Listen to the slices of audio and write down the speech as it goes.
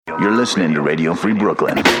You're listening to Radio Free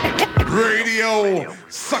Brooklyn. Radio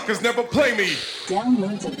suckers never play me.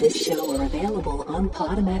 Downloads of this show are available on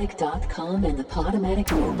Podomatic.com and the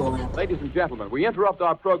Podomatic mobile app. Ladies and gentlemen, we interrupt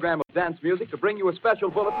our program of dance music to bring you a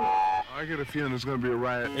special bulletin. I get a feeling there's going to be a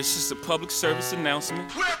riot. It's just a public service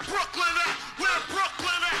announcement. Where Brooklyn at? Where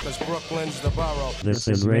Brooklyn at? Because Brooklyn's the borough. This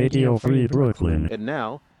is Radio Free Brooklyn. And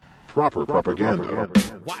now, proper propaganda.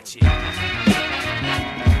 Watch it.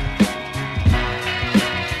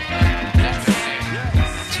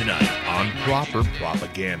 Tonight on Proper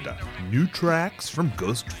Propaganda, new tracks from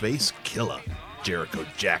Ghostface Killah, Jericho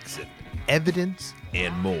Jackson, Evidence,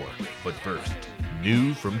 and more. But first,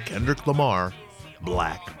 new from Kendrick Lamar,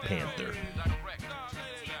 Black Panther.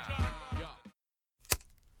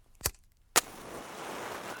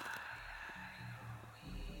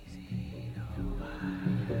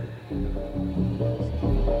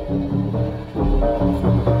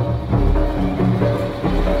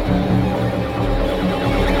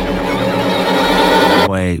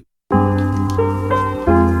 Wait.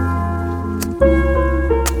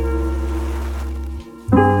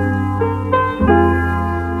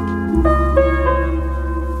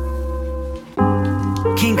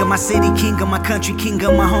 King of my city, king of my country, king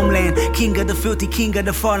of my homeland, king of the filthy, king of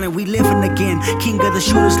the fallen, we living again. King of the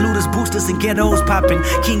shooters, looters, boosters, and ghettos popping.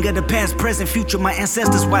 King of the past, present, future, my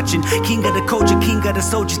ancestors watching. King of the culture, king of the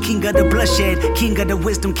soldiers, king of the bloodshed, king of the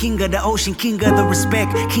wisdom, king of the ocean, king of the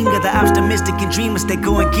respect, king of the optimistic and dreamers that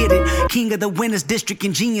go and get it. King of the winners, district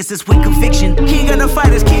and geniuses with conviction. King of the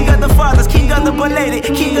fighters, king of the fathers, king of the belated,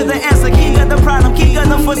 king of the answer, king of the problem, king of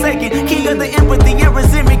the forsaken, king of the empathy and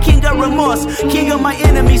resentment, king of remorse, king of my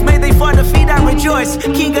enemies, may they fall defeat, I rejoice.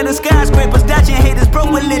 King of the skyscrapers, dodging haters,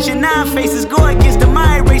 broke religion. 9 faces, go against them,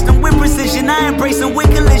 I erase them with precision. I embrace them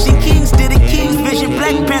with collision. Kings did it, King's vision.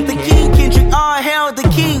 Black Panther, King Kendrick, all hail the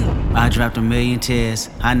king. I dropped a million tears.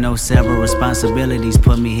 I know several responsibilities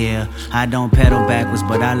put me here. I don't pedal backwards,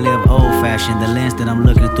 but I live old-fashioned. The lens that I'm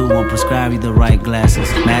looking through won't prescribe you the right glasses.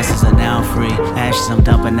 Masses are now free. Ashes I'm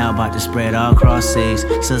dumping out, about to spread all across seas.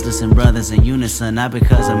 Sisters and brothers in unison, not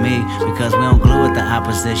because of me, because we don't glue with the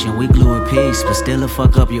opposition. We glue with peace, but still to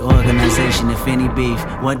fuck up your organization. If any beef,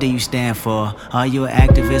 what do you stand for? Are you an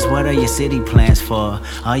activist? What are your city plans for?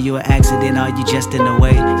 Are you an accident? Are you just in the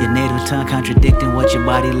way? Your native tongue contradicting what your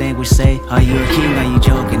body language say? Are you a king? Are you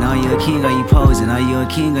joking? Are you a king? Are you posing? Are you a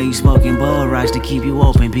king? Are you smoking bull rocks to keep you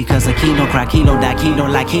open? Because a king don't cry, king don't die, king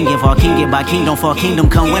don't like king give all king get by king don't fall, kingdom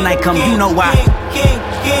come when I come, you know why. King,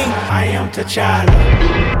 I am T'Challa.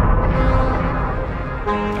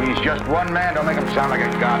 He's just one man, don't make him sound like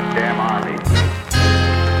a goddamn army.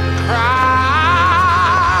 Crying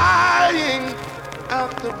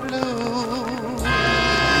out the blue.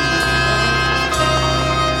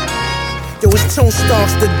 Yo, it's Tone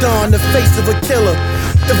Starks, the dawn, the face of a killer.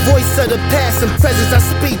 The voice of the past and presence, I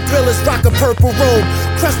speak thrillers, rock a purple robe,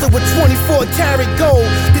 crusted with 24 karat gold.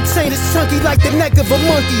 The chain is chunky like the neck of a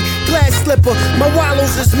monkey, glass slipper, my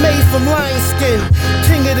wallows is made from lion skin.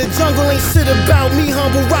 King of the jungle ain't shit about me,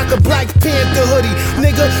 humble, rock a Black Panther hoodie,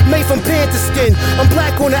 nigga, made from panther skin. I'm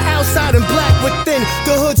black on the outside and black within,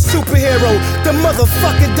 the hood superhero, the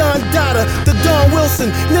motherfucker Don Dada, the Don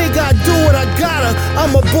Wilson, nigga, I do what I gotta.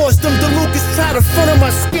 I'm a boss, them DeLucas try to front of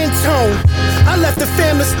my skin tone. I left the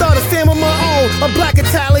family, start a fam of my own. A black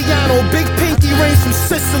Italiano, big pinky rings from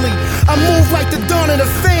Sicily. I move like the dawn of the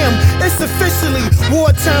fam, it's officially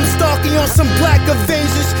wartime stalking on some black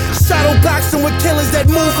Avengers. Shadow boxing with killers that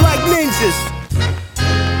move like ninjas.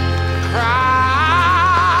 Crying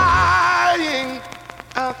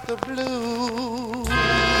out the blue.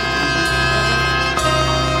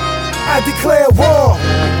 I declare war,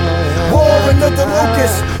 war under the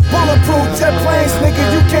Lucas. Bulletproof jet planes, nigga,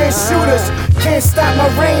 you can't shoot us. Can't stop my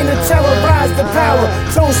reign and terrorize the power.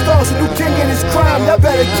 Tone Starks, a new king in his crime, y'all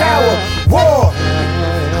better cower. War,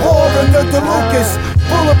 war under the Lucas.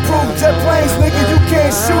 Bulletproof jet planes, nigga, you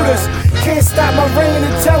can't shoot us. Can't stop my reign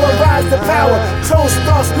and terrorize the power. Tone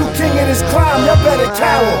Starks, new king in his crime, y'all better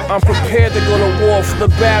cower. I'm prepared to go to war for the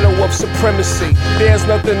battle of supremacy. There's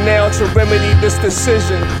nothing now to remedy this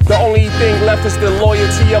decision. The only thing left is the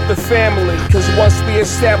loyalty of the family. Cause once we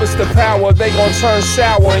establish the power, they gon' turn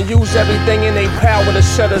sour and use everything in their power to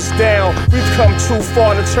shut us down. We've come too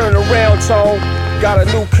far to turn around, Tone. Got a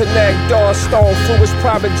new connect, Dawn Stone flew his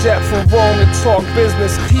private jet from Rome to talk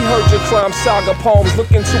business. He heard your crime saga poems,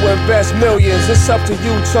 looking to invest millions. It's up to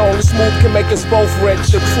you, Tone. This move can make us both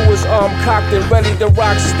rich. The crew is armed, cocked, and ready to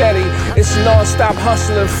rock steady. It's non-stop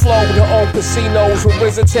hustle and flow. The own casinos with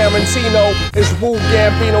Wizard Tarantino. It's Wu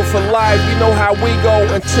Gambino for life. You know how we go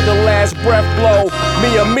until the last breath blow.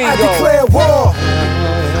 Me amigo. I declare war,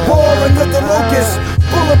 war under the Lucas.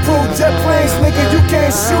 Bulletproof jet planes, nigga, you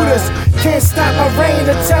can't shoot us. Can't stop my reign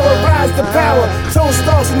to terrorize the power. Tone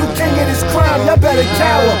Stark's the new king of this crime, y'all better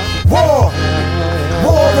cower. War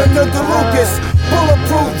in the DeLucas.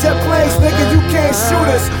 Bulletproof jet planes, nigga, you can't shoot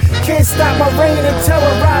us. Can't stop my reign and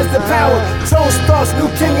terrorize the power. Tone Stark's new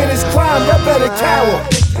king of this crime, y'all better cower.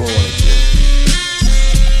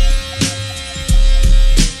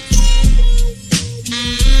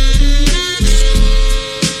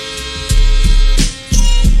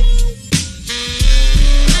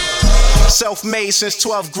 Self-made since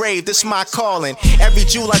 12th grade, this my calling. Every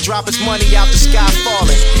jewel I drop is money out the sky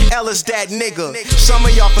falling. L is that nigga. Some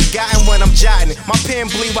of y'all forgotten when I'm jotting. My pen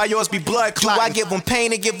bleed while yours be blood clotting. I give them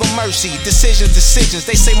pain and give them mercy. Decisions.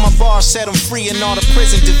 They say my bars set them free in all the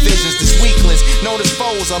prison divisions. This weaklings, known as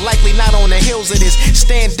foes, are likely not on the hills of this.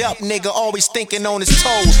 Stand up, nigga, always thinking on his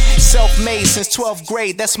toes. Self-made since 12th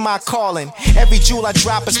grade, that's my calling. Every jewel I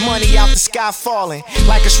drop is money out the sky falling.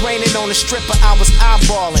 Like it's raining on a stripper, I was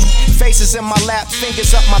eyeballing. Faces in my lap,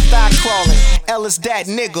 fingers up my thigh crawling. L is that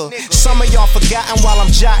nigga. Some of y'all forgotten while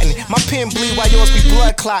I'm jotting. My pen bleed while yours be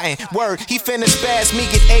blood clotting. Word, he finna spaz, me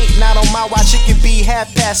get 8. Not on my watch, it can be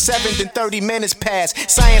 7:30, then 30 minutes pass.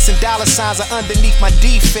 Science and dollar signs are underneath my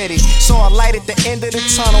D fitted. Saw a light at the end of the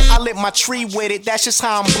tunnel, I lit my tree with it. That's just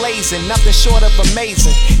how I'm blazing, nothing short of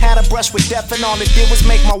amazing. Had a brush with death and all it did was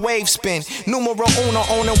make my wave spin. Numero uno,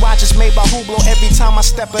 owning watches made by Hublot. Every time I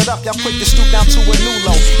step it up, y'all quick to stoop down to a new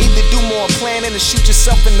low. Either do more planning to shoot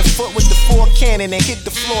yourself in the foot with the 4 cannon and hit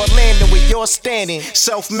the floor landing where you're standing.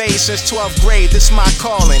 Self-made since 12th grade, this my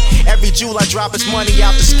calling. Every jewel I drop is money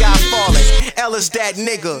out the sky falling. L is that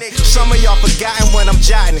nigga. Some of y'all forgotten when I'm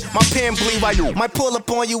jotting. My pen bleed while you might pull up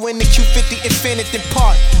on you in the Q50 Infinity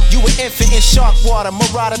Park. You an infant in shark water,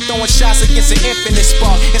 marauder throwing shots against an infinite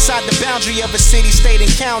spark. Inside the boundary of a city, state,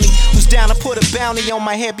 and county. Who's down to put a bounty on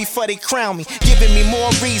my head before they crown me? Giving me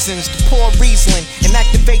more reasons to pour Riesling and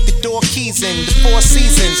activate the door keys in the 4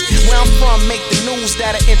 seasons. Where I'm from, make the news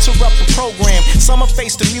that'll interrupt the program. Some are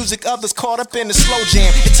face the music, others caught up in the slow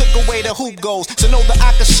jam. It took away the hoop goals, so know that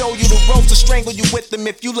I can show you the ropes to strangle you with them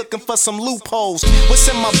if you looking for some loopholes. What's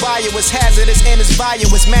in my bio is hazardous and it's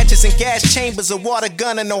valuous. Matches and gas chambers, a water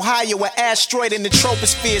gun in Ohio, an asteroid in the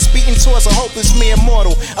troposphere, speeding towards a hopeless mere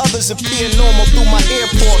mortal. Others appear normal through my ear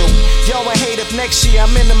portal. Y'all will hate if next year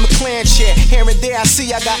I'm in the McLaren chair. Here and there I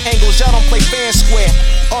see I got angles, y'all don't play fair and square.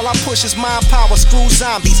 All I push is mind power, screw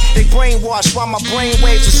zombies. They brainwash while my brain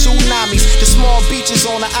waves are tsunamis. The small beaches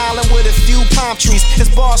on the island with a few palm trees. It's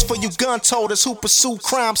bars for you gun toters who pursue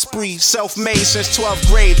crime sprees. Self-made since 12th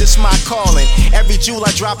grade, this my calling. Every jewel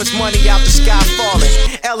I drop is money out the sky falling.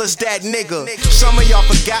 L is that nigga. Some of y'all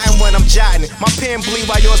forgotten when I'm jotting. My pen bleed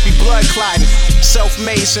while yours be blood clotting.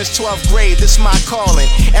 Self-made since 12th grade, this my calling.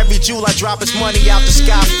 Every jewel I drop is money out the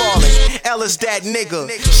sky falling. L is that nigga.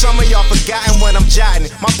 Some of y'all forgotten when I'm jotting.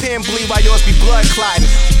 My pen bleed while yours be blood clotting.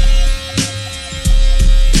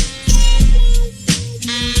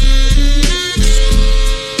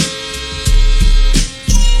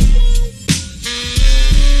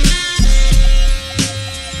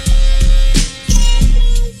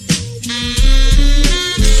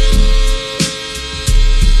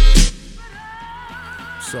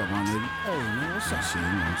 What's up, my nigga? Hey, man, what's up? Shit, you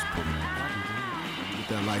know, just put me on. Get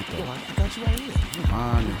that light though. Yo, I got you right here.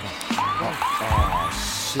 My nigga.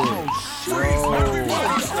 Shit. Fuck,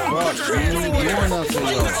 man. You ain't doing nothing,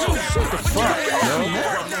 yo. What the fuck, yo?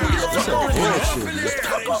 This a bullshit, man.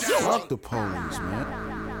 Fuck the police, man.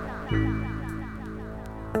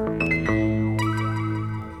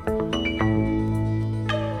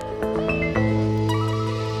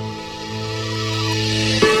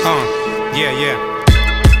 Yeah. Yeah.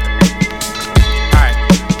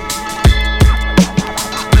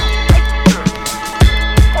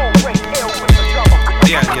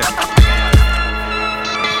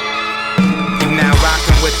 You're now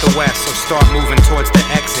rocking with the West, so start moving towards the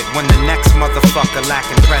exit. When the next motherfucker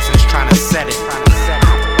lacking presence trying to set it.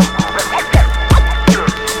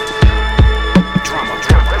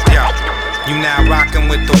 Yeah. You now rocking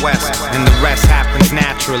with the West, and the rest happens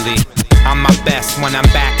naturally. I'm my best when I'm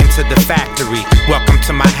back into the factory. Welcome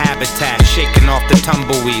to my habitat, shaking off the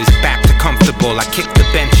tumbleweeds. Back to comfortable, I kick the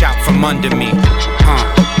bench out from under me.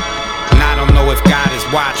 And I don't know if God is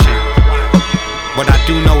watching. What I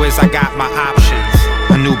do know is I got my options.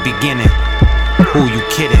 A new beginning, who you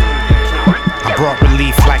kidding? I brought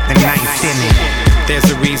relief like the ninth inning. There's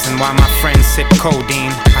a reason why my friends sip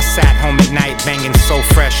codeine. I sat home at night banging so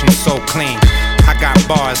fresh and so clean. I got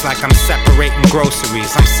bars like I'm separating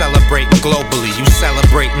groceries. I'm celebrating globally, you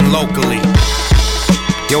celebrating locally.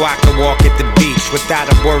 Yo, I could walk at the beach without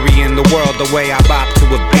a worry in the world the way I bop to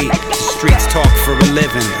a beat. The streets talk for a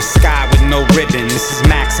living, the sky ribbon. This is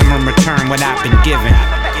maximum return what I've been given.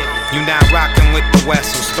 You now rockin' with the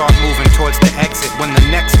West, so start moving towards the exit when the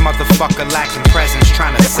next motherfucker lacking presence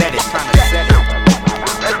trying to set it.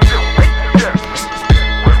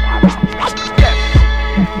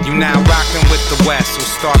 You now rockin' with the West, so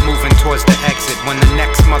start moving towards the exit when the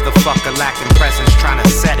next motherfucker lacking presence trying to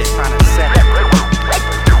set it.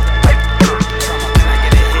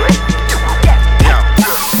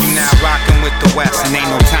 You now rockin' with the West, and ain't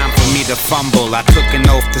no time for me to fumble. I took an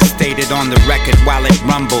oath to state it on the record while it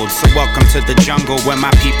rumbled. So welcome to the jungle where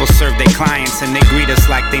my people serve their clients and they greet us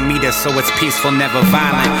like they meet us, so it's peaceful, never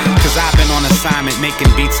violent. Cause I've been on assignment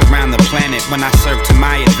making beats around the planet. When I serve to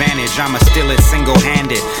my advantage, I'ma steal it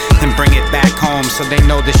single-handed, then bring it back home so they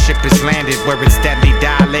know the ship is landed where it's deadly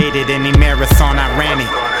dilated. Any marathon I ran it.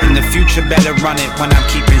 In the future better run it when I'm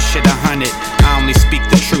keeping shit 100. I only speak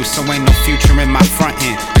the truth, so ain't no future in my front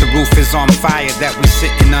end. The roof is on fire that we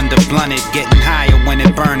sitting under blunted, getting higher when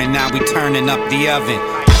it burning, now we turning up the oven.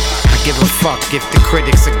 I give a fuck if the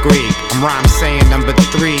critics agree. I'm rhyme saying number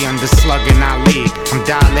 3 under Sluggin' Ali. I'm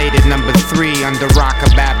dilated number 3 under Rocker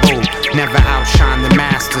Babu. Never outshine the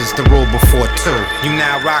masters, the rule before 2. You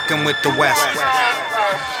now rockin' with the West.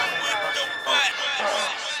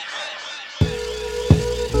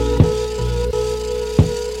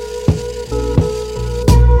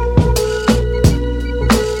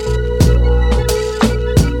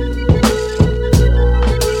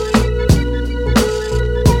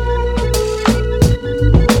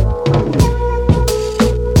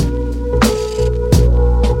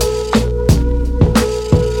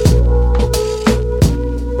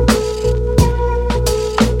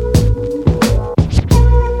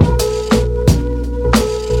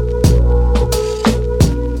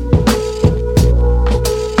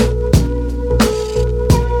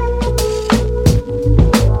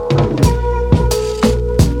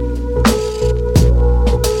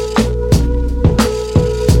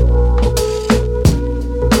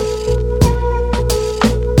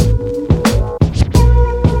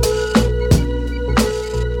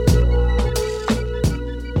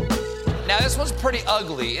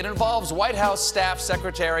 It involves White House staff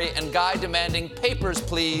secretary and guy demanding papers,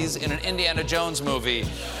 please, in an Indiana Jones movie.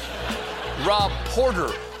 Rob Porter.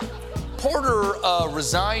 Porter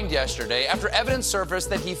resigned yesterday after evidence surfaced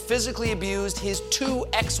that he physically abused his 2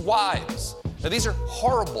 ex-wives. Now, these are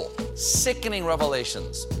horrible, sickening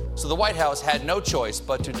revelations. So the White House had no choice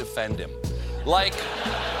but to defend him. Like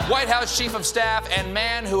White House Chief of Staff and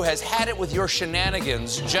man who has had it with your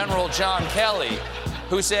shenanigans, General John Kelly,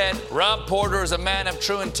 who said, Rob Porter is a man of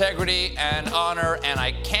true integrity and honor, and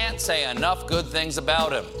I can't say enough good things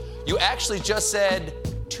about him. You actually just said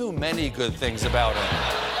too many good things about him.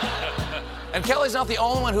 And Kelly's not the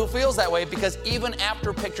only one who feels that way, because even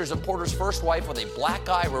after pictures of Porter's first wife with a black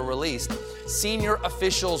eye were released, senior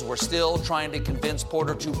officials were still trying to convince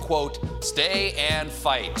Porter to, quote, stay and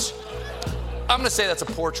fight. I'm gonna say that's a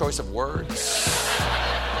poor choice of words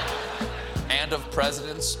and of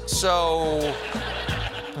presidents. So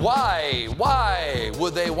why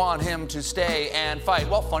would they want him to stay and fight?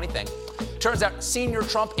 Well, funny thing. Turns out senior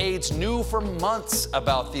Trump aides knew for months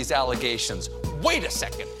about these allegations. Wait a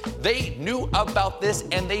second. They knew about this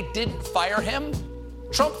and they didn't fire him?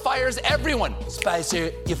 Trump fires everyone.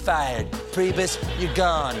 Spicer, you're fired. Priebus, you're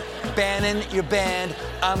gone. Bannon, you're banned.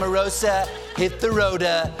 Omarosa, hit the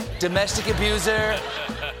rota. Domestic abuser,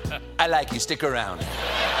 I like you. Stick around.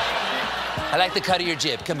 I like the cut of your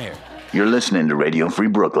jib. Come here. You're listening to Radio Free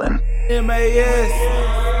Brooklyn. MAS.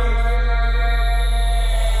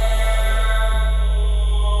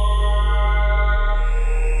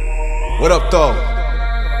 What up, though?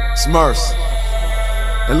 Smurfs.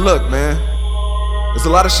 And look, man, there's a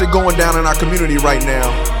lot of shit going down in our community right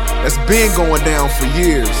now that's been going down for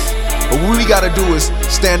years. But what we gotta do is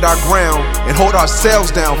stand our ground and hold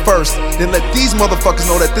ourselves down first, then let these motherfuckers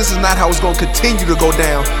know that this is not how it's gonna continue to go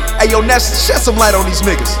down. Hey, yo, Ness, shed some light on these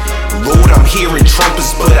niggas. Lord, I'm hearing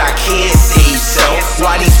trumpets, but I can't save self.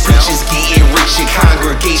 Why these preachers getting rich and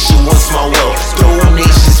congregation wants my wealth?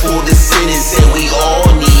 Donations for the sinners and we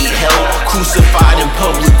all need help. Crucified in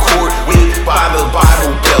public court, whipped by the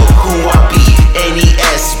Bible belt. Who I be?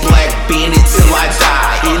 NES, black bandit till I die.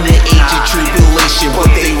 In the age of tribulation, but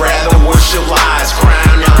they rather worship lies.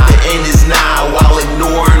 Crying out the end is nigh while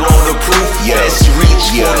ignoring all the proof. Best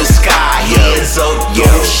reach for the sky, hands up,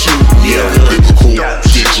 don't shoot. Biblical,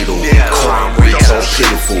 digital, crime rates are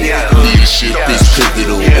pitiful. Leadership is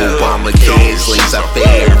pivotal. Obamacare's lays out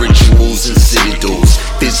fair rituals and citadels.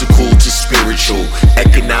 Physical to spiritual,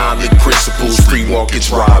 economic principles. Free markets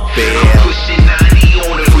rob bad. Pushing 90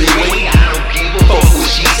 on the freeway. I don't give a fuck what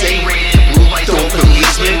she say. Red and blue like the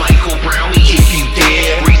policeman. Michael Brown, we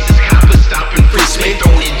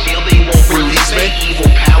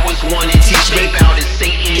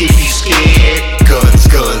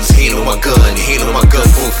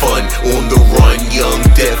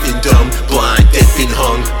dumb, blind, deaf and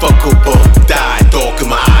hung. Fuck a bum, die, dark in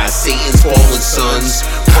my eyes. Satan's fallen sons.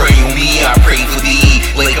 Pray on me, I pray for thee.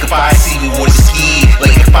 Like if I see me wanna ski,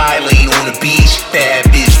 like if I lay on the beach. Bad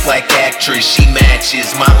bitch, black actress, she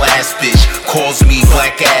matches my last bitch. Calls me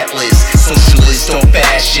Black Atlas, socialist or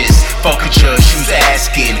fascist. Fuck a judge who's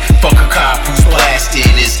asking, fuck a cop who's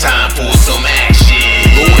blasting. It's time for some action.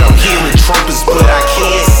 Lord, I'm hearing trumpets, but I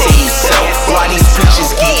can't save self. Why these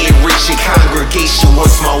bitches getting rich in congregation?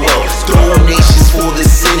 What's my wealth? Donations for the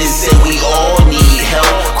sinners, and we all need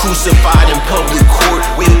help. Crucified in public court,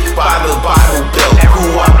 whipped by the Bible belt.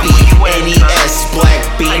 Who I be? NES, black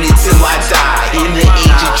beanie till I die. In the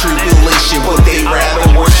age of tribulation, but they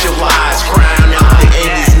rather worship lies. Crying out the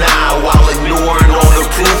end is now, while ignoring all the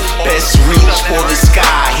proof. Best reach for the sky,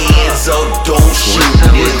 hands up, don't shoot,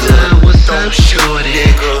 nigga. What's up, shorty?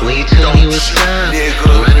 When you tell me what's up,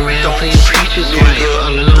 run around playing preachers while you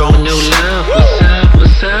all alone, no love.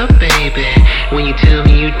 What's up, baby? When you tell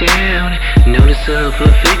me you down, notice of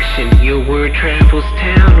affliction, your word travels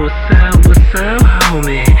town. What's up,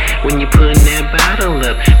 homie? When you putting that bottle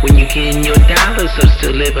up, when you getting your dollars up,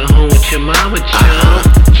 still live at home with your mama, chum.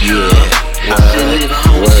 Still live at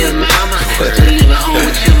home with your mama. Still live at home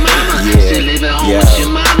with your mama. Still live at home with your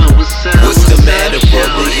mama. What's the matter,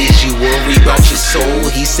 brother? Is you worried about your soul?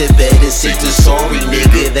 He said better say the sorry,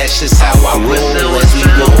 nigga. That's just how I roll. As we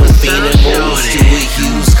go, Phantom rolls to a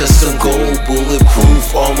Hughes, custom gold,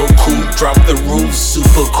 bulletproof, armor coupe, drop the roof,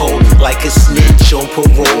 super cold, like a snitch on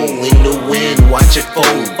parole. In the wind, watch it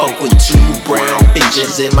fold. Fuck with two brown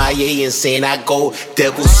bitches, MIA and saying I go.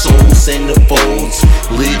 Devil souls in the folds,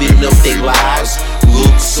 living up their lives,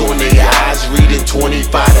 looks on their eyes, reading 25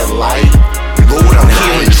 to light. Lord, I'm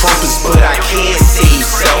hearing trumpets, but I can't save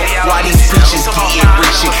self. Why these bitches getting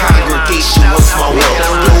rich in congregation? What's my wealth?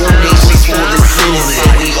 Donations for the sinners,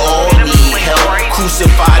 and we all need help.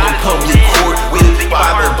 Crucified in public court, whipped by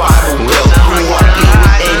the Bible belt. Who I be?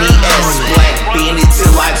 NES, black bandit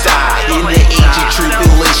till I die. In the age of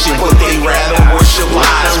tribulation, but they rather worship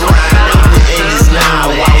lies. Crying out the end is now,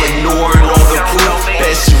 while ignoring all the proof.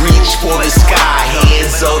 Best reach for the sky,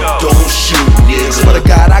 hands up, don't shoot, nigga. Swear to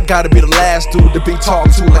God, I gotta be the last dude to be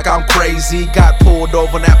talked to like I'm crazy. Got pulled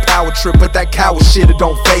over on that power trip, but that coward shit, it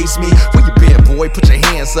don't faze me. Where you been, boy? Put your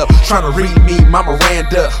hands up. Trying to read me, my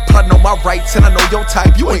Miranda. But I know my rights and I know your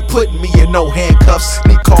type. You ain't putting me in no handcuffs.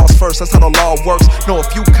 Need calls first, that's how the law works. Know a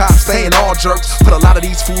few cops, they ain't all jerks, but a lot of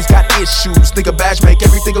these fools got issues. Nigga badge make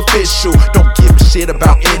everything official. Don't give a shit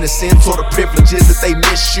about innocence or the privileges that they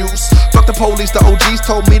misuse. Fuck the police, the OGs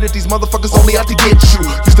told me that these motherfuckers only out to get you.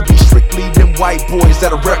 Used to be strictly them white boys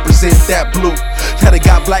that'll represent that blue. Now they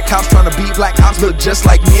got black cops trying to beat black cops, look just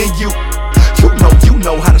like me and you. You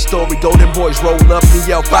know how the story go. Them boys roll up and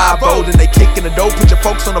yell 5-0, then they kick in the door. Put your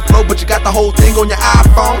folks on the floor, but you got the whole thing on your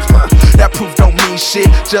iPhone. That proof don't mean shit.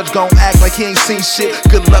 Judge gon' act like he ain't seen shit.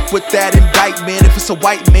 Good luck with that indictment. If it's a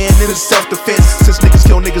white man, then it's self-defense. Since niggas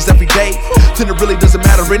kill niggas every day, then it really doesn't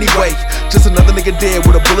matter anyway. Just another nigga dead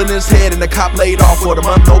with a bullet in his head and the cop laid off for the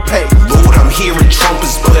month no pay. Lord, I'm hearing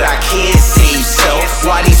trumpets, but I can't save self.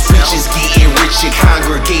 Why these bitches getting rich in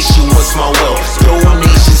congregation? What's my wealth?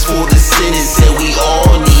 Donations for the sinners, and we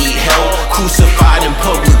all need help. Crucified in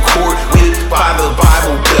public court, whipped by the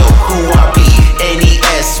Bible belt. Who I be?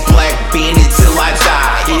 NES, black bandit till I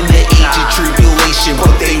die. In the age of tribulation,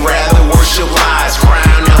 but they rather worship lies.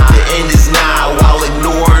 Crying out the end is now, while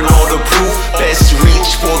ignoring all the proof. Best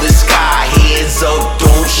reach for the sky, hands up,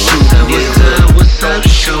 don't shoot, nigga. What's up,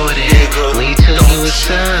 shorty? When you tell me what's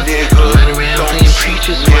up, run around playing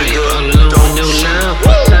preachers while you all alone, no love.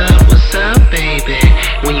 What's up, baby?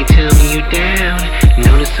 When you tell me you down,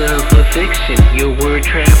 notice of affliction, your word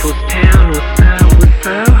travels town. What's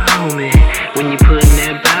up, homie? When you putting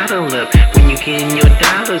that bottle up, when you getting your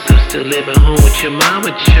dollars up, still live at home with your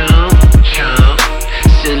mama, chum.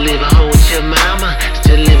 Still live at home with your mama.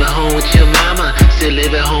 Still live at home with your mama. Still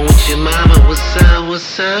live at home with your mama.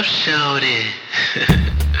 What's up, shorty?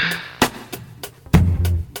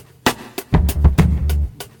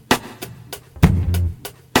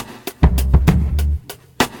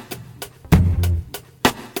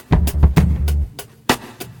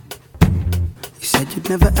 You said you'd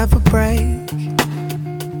never ever break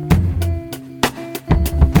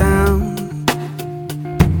down,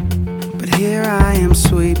 but here I am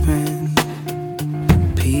sweeping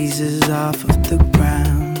pieces off of the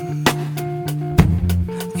ground.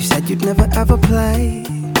 You said you'd never ever play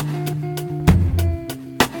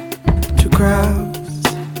to crowds,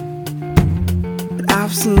 but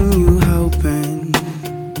I've seen you hoping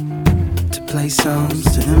to play songs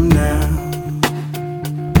to them now.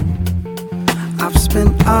 I've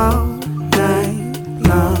spent all night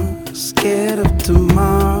long scared of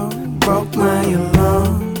tomorrow. Broke my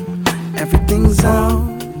alarm. Everything's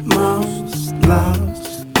almost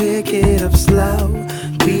lost. Pick it up slow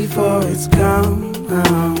before it's gone.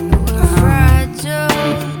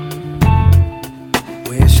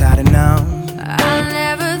 Wish I'd have known. I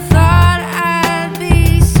never thought I'd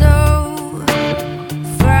be so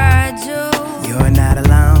fragile. You're not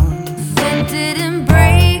alone. It didn't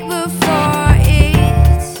break before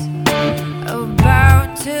it's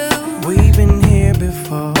about to. We've been here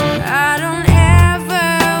before. I don't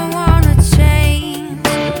ever wanna change.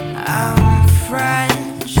 I'm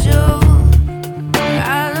fragile.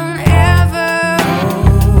 I don't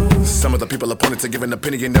ever. Some of the people appointed to give an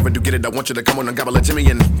opinion never do get it. I want you to come on and gobble a Jimmy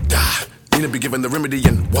and die. Need to be given the remedy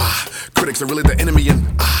and why critics are really the enemy and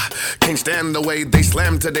can't stand the way they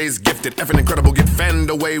slam today's gifted. Effing incredible, get fanned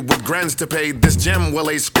away with grants to pay. This gem well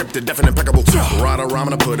a scripted, deaf and impeccable. Ride a rhyme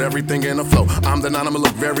and I put everything in a flow. I'm the nine, I'ma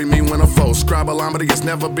look very mean when I foe. Scribe a line, but he gets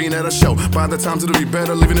never been at a show. By the time to be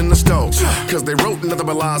better, leaving in the stove. Cause they wrote nothing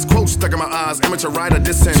but lies, quotes stuck in my eyes. Amateur writer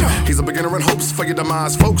dissing. He's a beginner in hopes for your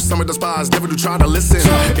demise. Folks, some are despised, never do try to listen.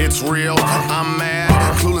 It's real, I'm mad.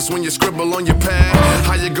 Clueless when you scribble on your pad.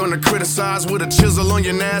 How you gonna criticize with a chisel on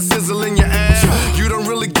your nass, sizzle in your ass? You don't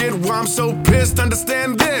really get why I'm so pissed.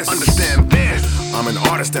 Understand this. Understand this. I'm an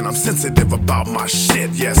artist and I'm sensitive about my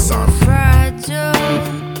shit. Yes, I'm fragile.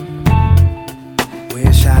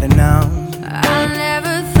 Wish I'd have known. I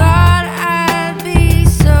never thought I'd be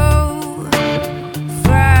so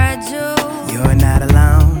fragile. You're not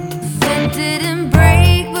alone. It didn't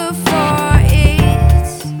break before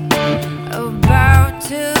it's about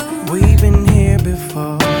to. We've been here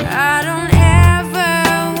before. I don't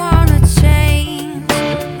ever wanna change.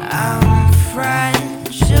 I'm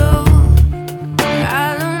fragile.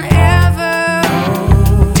 I don't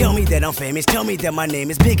ever. Tell me that I'm famous. Tell me that my name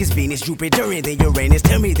is big as Venus, Jupiter, and then Uranus.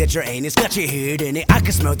 Tell me that your anus got your head in it. I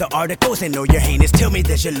can smell the articles and know you're heinous. Tell me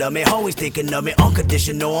that you love me, always thinking of me.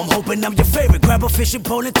 Unconditional, I'm hoping I'm your favorite. Grab a fishing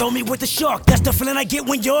pole and throw me with the shark. That's the feeling I get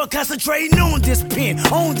when you're concentrating on this pen,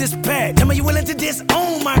 on this pad. Tell me you willing to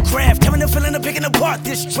disown my craft. Tell me the feeling of picking apart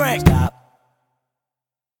this track. Stop.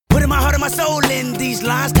 Putting my heart and my soul in these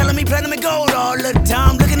lines, telling me platinum and gold all the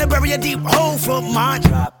time. Looking to bury a deep hole for my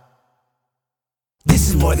drop. This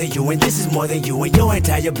is more than you and this is more than you and your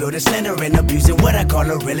entire building. Slander and abusing what I call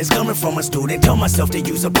a realist. Coming from a student, told myself to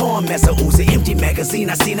use a poem as a Uzi. Empty magazine,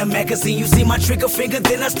 I seen a magazine. You see my trigger finger,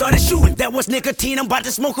 then I started shooting. That was nicotine, I'm about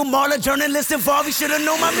to smoke them all. A journalist involved, he should've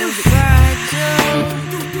known my music.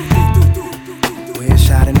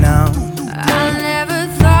 Wish I'd have known. I never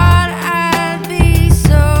thought I'd be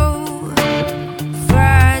so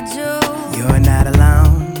fragile. You're not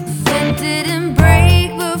alone. It didn't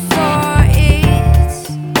break before it's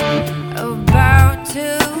about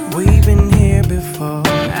to. We've been here before.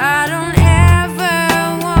 I don't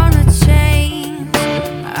ever wanna change.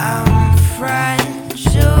 I'm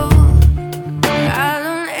fragile. I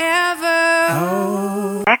don't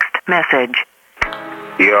ever. Next message.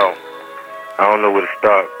 Yo, I don't know where to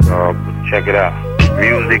start, but check it out.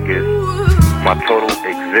 Music is my total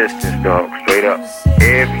existence, dog. Straight up.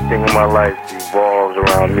 Everything in my life revolves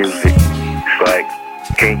around music. It's like,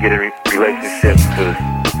 can't get a relationship because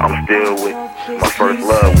I'm still with my first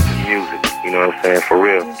love, which is music. You know what I'm saying? For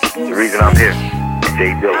real. The reason I'm here,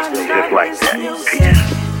 J-Dope, just like that. Peace.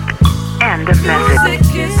 End of message.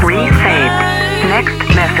 Resaved. Next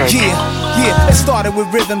message. Yeah, it started with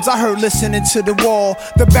rhythms I heard listening to the wall.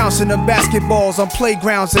 The bouncing of basketballs on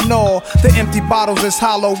playgrounds and all. The empty bottles as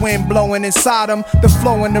hollow wind blowing inside them. The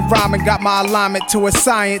flow and the rhyming got my alignment to a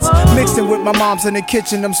science. Mixing with my mom's in the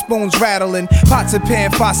kitchen, them spoons rattling. Pots and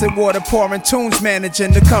pan, faucet water pouring, tunes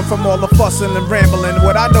managing to come from all the fussing and rambling.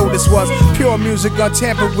 What I noticed was pure music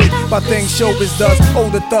untampered with by things showbiz does.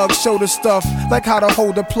 Older thugs show the stuff, like how to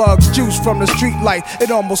hold the plugs. Juice from the street light, it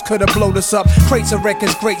almost could have blown us up. Crates of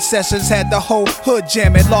records, great sessions, had the whole hood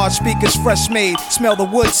jamming. Large speakers, fresh made, smell the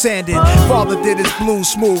wood sanding. Father did his blues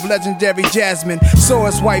smooth, legendary Jasmine. Saw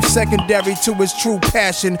his wife secondary to his true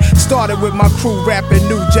passion. Started with my crew rapping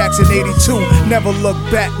New Jackson 82. Never look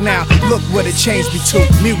back now, look what it changed me to.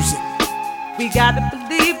 Music. We gotta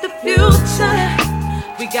believe the future.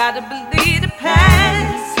 We gotta believe the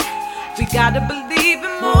past. We gotta believe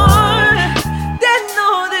in more than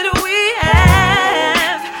all that we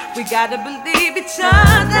have. We gotta believe each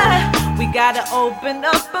other. We gotta open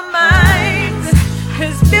up our minds.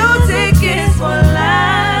 Cause music is for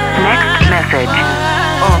life. Next message.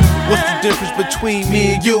 What's the difference between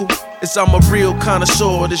me and you? is I'm a real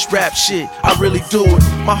connoisseur of this rap shit. I really do it.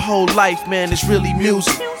 My whole life, man, it's really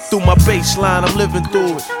music. Through my bass line, I'm living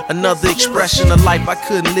through it. Another expression of life I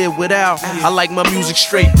couldn't live without. I like my music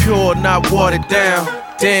straight pure, not watered down.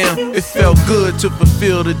 Damn, it felt good to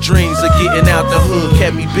fulfill the dreams of getting out the hood.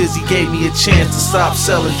 Kept me busy, gave me a chance to stop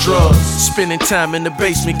selling drugs. Spending time in the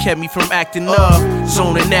basement kept me from acting up.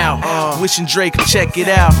 Zoning out, wishing Dre could check it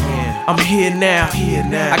out. I'm here now.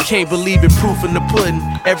 I can't believe it, proof in the pudding.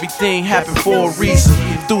 Everything happened for a reason.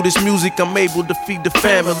 Through this music, I'm able to feed the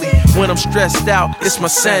family. When I'm stressed out, it's my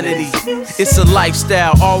sanity. It's a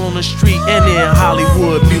lifestyle, all on the street and in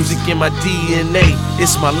Hollywood. Music in my DNA,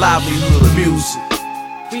 it's my livelihood. Music.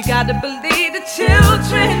 We gotta believe the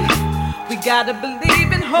children. We gotta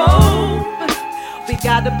believe in hope. We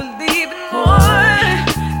gotta believe in more.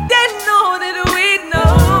 They know that we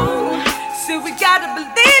know. So we gotta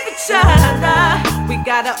believe each other. We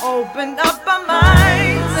gotta open up our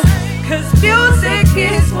minds. Cause music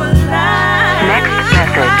is what life. Next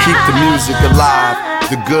message. Keep the music alive.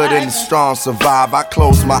 The good and the strong survive. I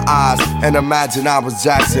close my eyes and imagine I was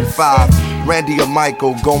Jackson 5. Randy or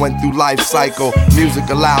Michael going through life cycle. Music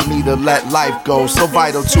allowed me to let life go. So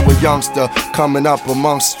vital to a youngster coming up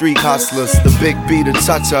amongst street hustlers. The big beat to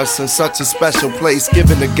touch us in such a special place,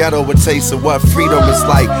 giving the ghetto a taste of what freedom is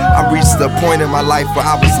like. I reached the point in my life where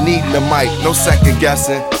I was needing a mic. No second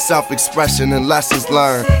guessing, self-expression and lessons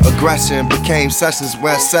learned. Aggression became sessions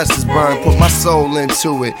where sessions burn. Put my soul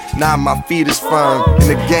into it, now my feet is firm.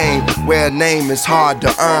 In a game where a name is hard to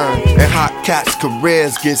earn, and hot cats'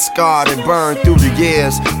 careers get scarred and burned through the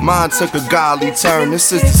years. Mine took a godly turn.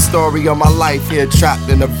 This is the story of my life here, trapped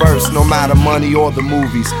in a verse. No matter money or the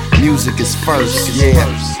movies, music is first. Yeah.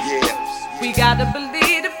 We gotta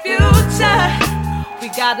believe the future. We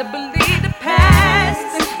gotta believe the past.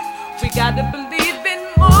 We gotta believe in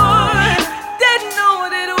more. They know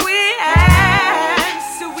that we have.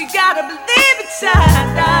 So we gotta believe each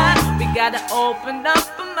other. We gotta open up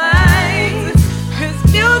our minds. Cause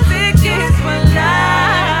music is what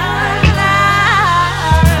life.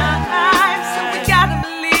 So we gotta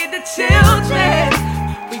believe the children.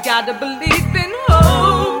 We gotta believe in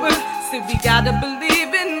hope. So we gotta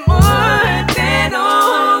believe in more than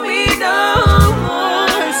all we know.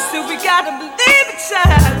 So we gotta believe each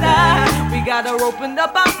other. We gotta open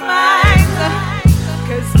up our minds.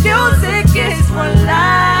 Cause music is what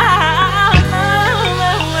life.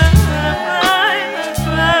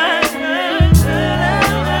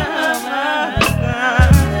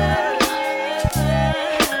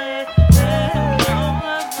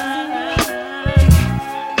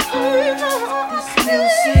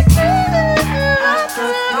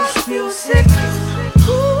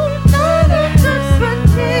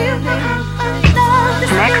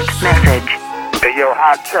 Next message. Hey yo,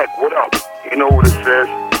 High Tech, what up? You know what it says?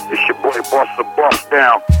 It's your boy Busta Bust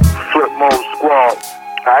Down, Flip Mode Squad.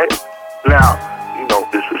 Alright? Now, you know,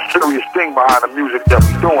 there's a serious thing behind the music that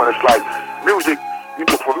we doing. It's like music, you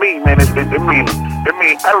know, for me, man, it means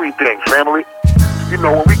everything, family. You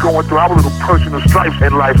know, when we going through our little personal stripes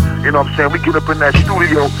in life, you know what I'm saying? We get up in that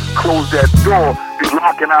studio, close that door, be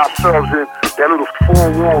locking ourselves in that little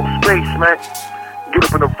four-wall space, man. Get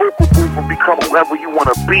up in the vocal booth and become whoever you want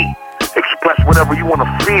to be. Express whatever you want to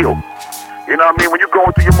feel. You know what I mean? When you're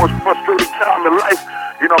going through your most frustrating time in life,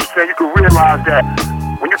 you know what I'm saying? You can realize that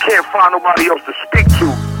when you can't find nobody else to speak to,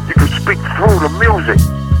 you can speak through the music.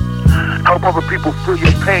 Help other people feel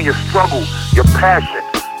your pain, your struggle, your passion.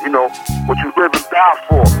 You know, what you live and die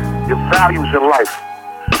for, your values in life.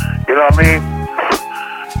 You know what I mean?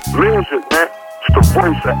 Music, man, it's the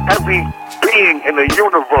voice of every being in the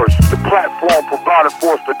universe. It's the platform provided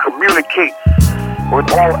for us to communicate when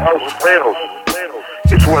all else fails.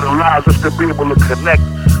 It's what allows us to be able to connect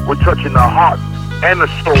with touching the heart and the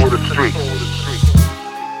soul of the street.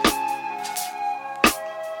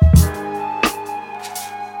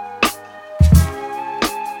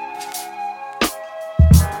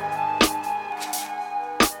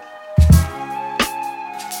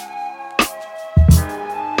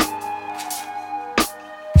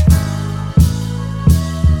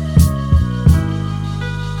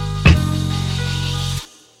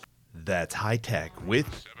 That's High Tech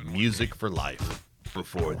with Music for Life.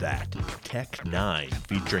 Before that, Tech 9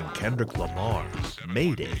 featuring Kendrick Lamar,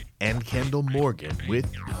 Mayday, and Kendall Morgan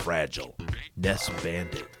with Fragile. Ness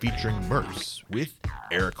Bandit featuring Merce with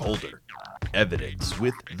Eric Holder. Evidence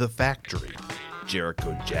with The Factory.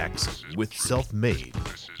 Jericho Jackson with Self-Made.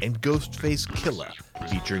 And Ghostface Killah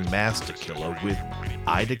featuring Master Killa with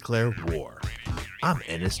I Declare War. I'm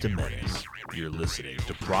Ennis de Menace. You're listening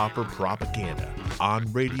to Proper Propaganda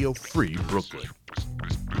on Radio Free Brooklyn.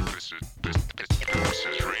 This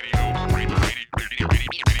is Radio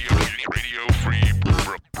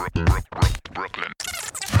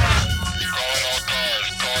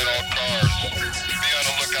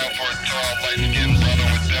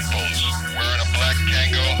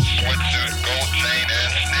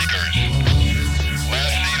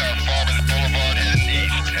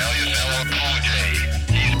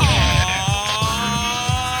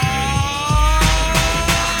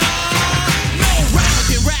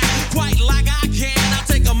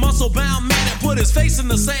muscle bound man and put his face in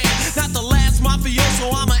the sand. Not the last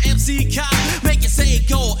mafioso, I'm an MC cop. Make it say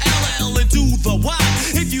go LL and do the Y.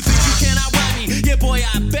 If you think you can outride me, yeah boy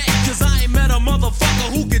I bet. Cause I ain't met a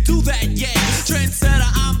motherfucker who can do that yet. Trendsetter,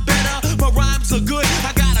 I'm better, my rhymes are good.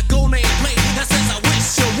 I got a go name plate that says I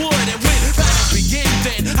wish you would. And when battle begin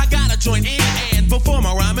then, I gotta join in. And before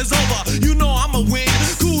my rhyme is over, you know I'ma win.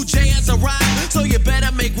 Cool J has arrived, so you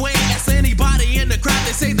better make way. Ask anybody in the crowd,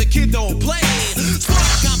 they say the kid don't play.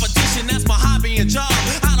 Sport competition, that's my hobby and job.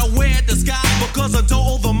 I don't wear disguise because I don't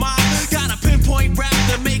over mob. Got a pinpoint rap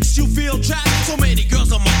that makes you feel trapped. So many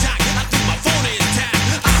girls on my jock, I think my phone is tapped.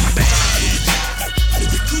 I'm bad.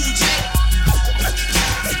 Cool J.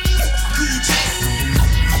 Cool J.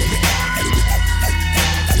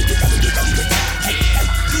 Yeah,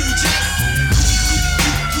 Cool J.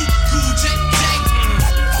 Cool J.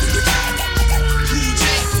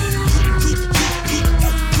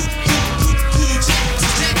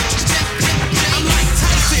 I'm like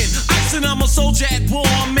Tyson, icing, I'm a soldier at war.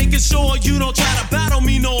 I'm making sure you don't try to battle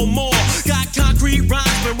me no more. Got concrete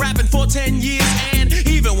rhymes, been rapping for 10 years. And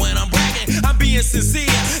even when I'm bragging, I'm being sincere.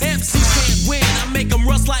 MCs can't win, I make them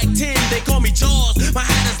rust like tin. They call me Jaws, my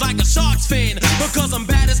hat is like a shark's fin. Because I'm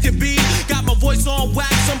bad as can be, got my voice on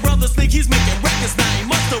wax. Some brothers think he's making records, now he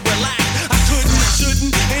must have relaxed. I couldn't, I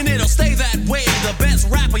shouldn't, and it'll stay that way. The best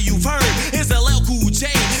rapper you've heard is LL Cool J.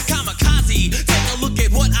 Kamikaze, take a look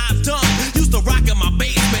at what I've done. Used to rock in my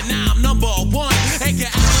basement, now I'm number one. Ain't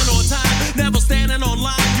get Allen on time, never standing on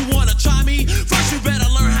line. You wanna try me? First you better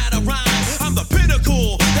learn how to rhyme. I'm the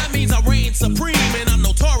pinnacle, that means I reign supreme. And I'm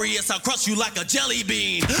notorious, I'll crush you like a jelly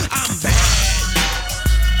bean. I'm bad.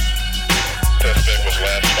 Suspect was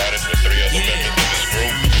last spotted with 3 other members of his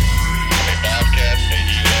group. A Bobcat, a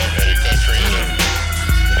E-Lab, and a Country.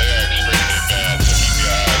 They are extremely bad, so keep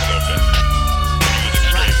your eyes open. Use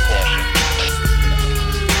extreme caution.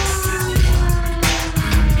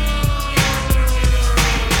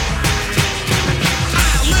 I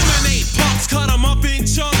eliminate punks, cut them up in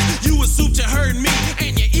chunks. You assumed you heard me,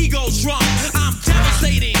 and your ego's drunk. I'm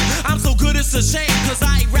devastating, I'm so good it's a shame. Cause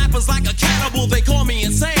I eat rappers like a cannibal, they call me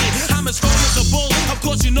insane. I'm as strong as a bull, of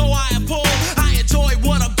course you know I am pull. I enjoy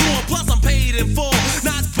what I'm doing, plus I'm paid in full.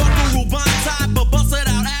 Not buckaroo bonsai, but bust it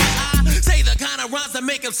out as I say the kind of rhymes that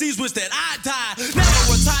make MCs wish that I die. Never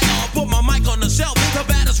retire or put my mic on the shelf. The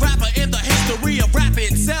baddest rapper in the history of rap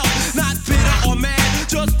itself. Not bitter or mad,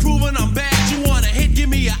 just proving I'm bad. You want a hit, give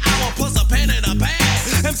me an hour plus a pen and a pad.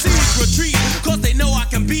 MCs retreat, cause they know I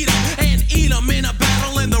can beat them. And eat them in a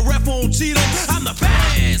battle and the ref won't cheat them. I'm the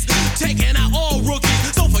baddest, taking out all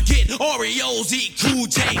rookies. Don't forget Oreos, eat Cool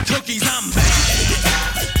J cookies. I'm bad.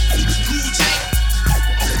 Cool J.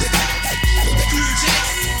 Cool J.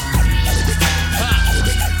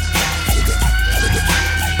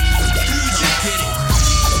 Cool J, get it.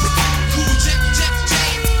 Cool J, J, J.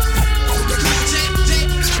 Cool J, J,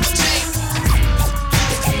 J.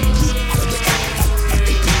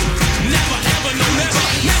 Never, ever, no,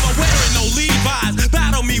 never wearing no Levi's.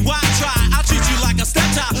 Battle me, why try? I'll treat you like a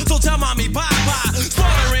stepchild, so tell mommy bye-bye.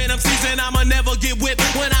 Slaughtering them season, I'ma never get whipped.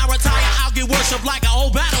 When I retire, I'll get worshipped like an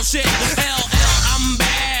old battleship. LL, I'm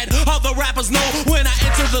bad. Other rappers know when I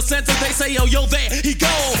enter the center, they say, yo, there he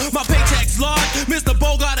go. My paycheck's large, Mr.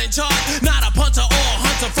 Bogart in charge. Not a punter or a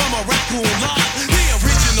hunter from a raccoon lodge. The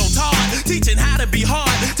original Todd, teaching how to be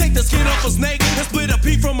hard. Take the skin off a snake and split a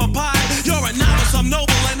pea from a pie. You're a novice, I'm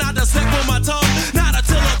noble, and I dissect with my tongue. Not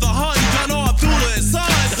Attila the Hun, Gun or Abdullah his son.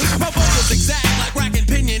 My vocals exact like racking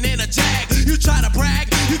pinion in a jag. You try to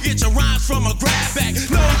brag, you get your rhymes from a grab bag.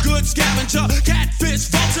 No good scavenger, catfish,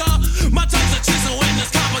 vulture. My tongue's a chisel in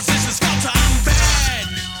this composition sculpture. I'm bad.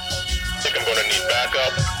 Think I'm gonna need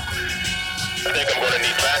backup. Think I'm gonna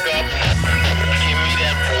need backup. Give me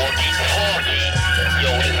that porky. Yo,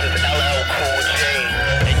 this is LL Cool J,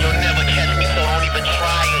 and you'll never catch me, so don't even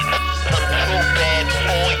try it. I'm too bad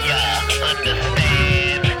for ya.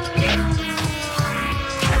 Understand?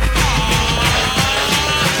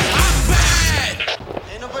 I'm bad.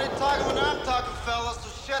 Ain't nobody talking when I'm talking, fellas, so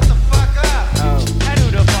shut the fuck up. I do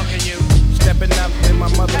the fucking you. Stepping up in my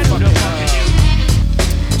motherfucking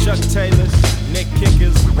Chuck Taylors, Nick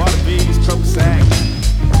Kickers, Water Bees, Coke Sack.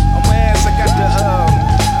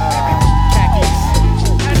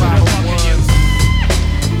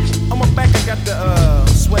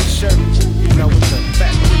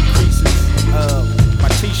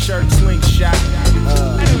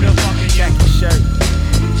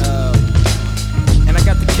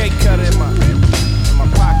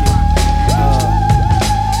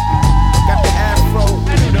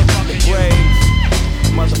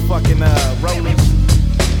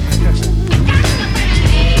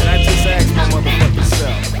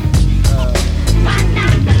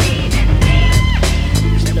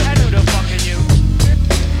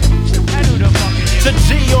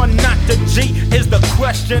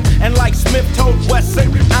 legend. And like Smith told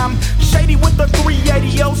Wesson, I'm shady with the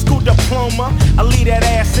 380 old school diploma. I leave that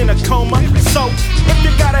ass in a coma. So if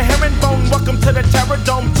you got a herringbone, welcome to the Terror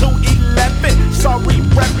Dome 211. Sorry,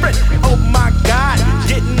 reverend. Oh my God,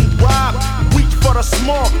 getting robbed. Reach for the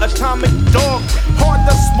small atomic dog. Hard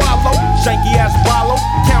to swallow, janky ass wallow.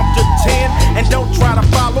 Count to 10 and don't try to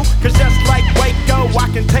follow. Cause just like Waco, I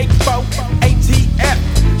can take 4 ATF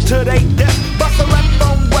to they death. Bust a left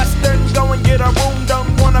on Western, go and get a room. Don't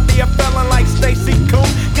wanna be a felon like Stacy Coon.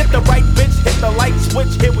 Get the right bitch, hit the light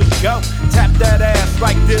switch, here we go. Tap that ass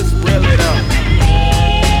like this, reel it up.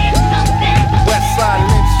 Westside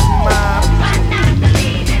Lynch mob.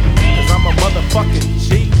 Cause I'm a motherfucking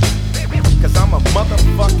G. Cause I'm a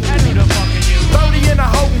motherfucking 30 in a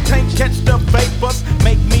holding tank, catch the vapors.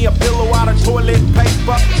 Make me a pillow out of toilet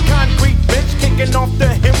paper. Concrete bitch kicking off the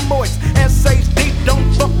hemorrhoids. Essays deep,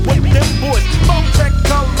 don't fuck with them boys. Phone check,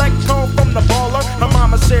 collect call from the baller. Her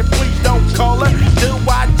mama said please don't call her. Do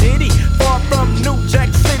I did he? Far from New Jack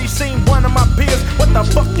City, seen one of my peers. What the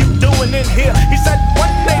fuck you doing in here? He said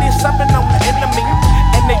 187 on the enemy.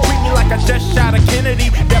 And they treat me like I just shot a Kennedy.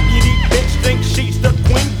 Deputy bitch thinks she's the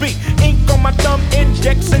queen bee. Ink on my thumb,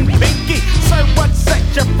 index and pinky. Sir, what set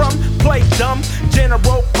you from? Play dumb.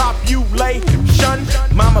 General population.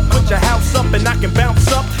 Mama, put your house up and I can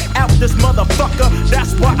bounce up. Out this motherfucker,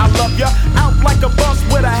 that's why I love ya. Out like a bus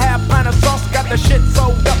with a half pint of sauce. Got the shit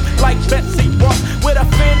sold up like Betsy Ross. With a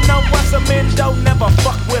fin, no Westamindo. Never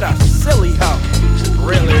fuck with a silly hoe.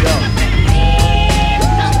 Really though.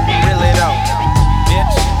 Really though,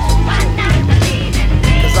 bitch.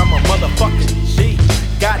 Cause I'm a motherfucking G.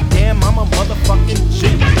 Goddamn, I'm a motherfucking G.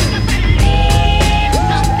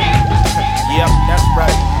 Yep, that's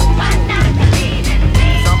right.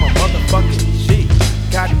 Cause I'm a motherfucking G.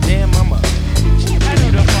 Goddamn, I'm a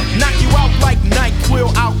knock you out like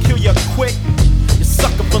NyQuil, I'll kill you quick. You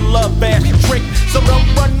sucker for love ass trick. So don't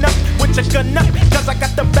run up with your gun up. Cause I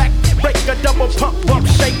got the back breaker, double pump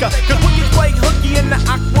shaker. Cause when you play hooky in the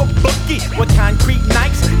aqua bookie with concrete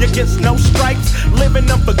nights, you get no stripes.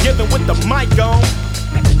 Living unforgiven with the mic on.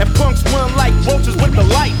 And punks run like roaches with the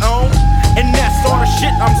light on. And that's all the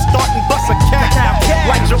shit I'm starting. Bust a cat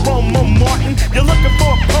like Jerome Martin. You're looking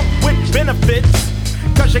for a punk with benefits.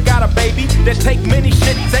 Cause you got a baby that take many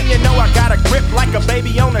shits. And you know I got a grip like a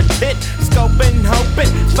baby on a tit. Scoping, hoping,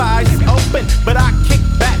 thighs open. But I kick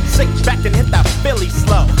back, sit back and hit that Philly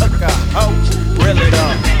slow. Hook a hoe, reel it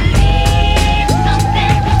up.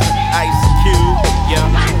 Ice Cube, yeah.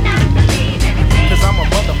 Cause I'm a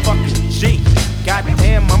motherfucking G.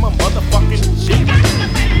 Goddamn, I'm a motherfucking G.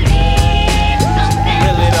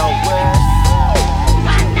 Reel it up, West.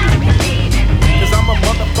 Cause I'm a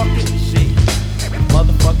motherfucking G.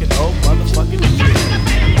 Motherfucking old motherfucking shit.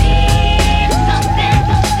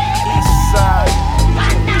 East side.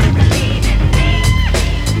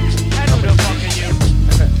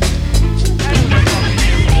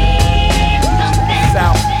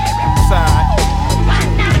 South side.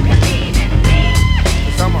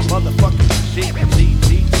 Cause I'm a motherfucking G,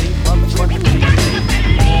 motherfucking G.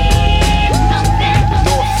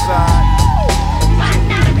 North side.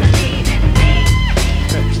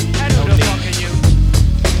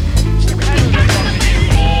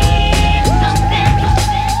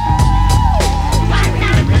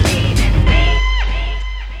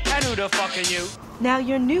 Now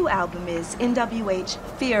your new album is NWH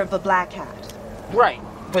Fear of a Black Hat. Right.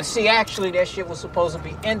 But see, actually, that shit was supposed to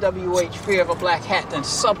be NWH Fear of a Black Hat, then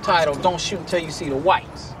subtitle Don't Shoot Until You See the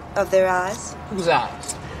Whites. Of their eyes? Whose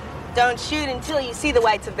eyes? Don't shoot until you see the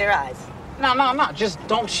whites of their eyes. No. Just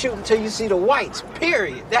don't shoot until you see the whites,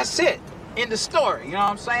 period. That's it. End of story, you know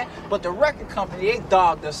what I'm saying? But the record company, they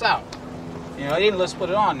dogged us out. You know, they didn't let's put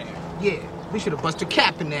it on there. Yeah, we should have busted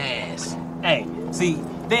cap in the ass. Hey, see,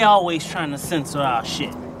 they always trying to censor our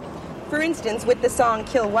shit. For instance, with the song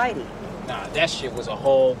Kill Whitey. Nah, that shit was a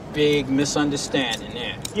whole big misunderstanding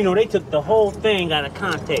there. You know, they took the whole thing out of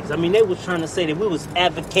context. I mean, they was trying to say that we was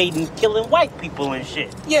advocating killing white people and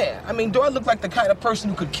shit. Yeah, I mean, do I look like the kind of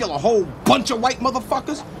person who could kill a whole bunch of white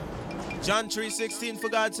motherfuckers? John 3:16, for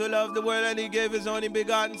God so loved the world and he gave his only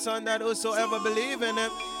begotten son that whosoever believe in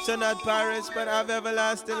him shall not perish but have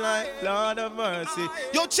everlasting life. Lord of mercy.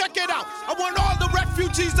 Yo, check it out. I want all the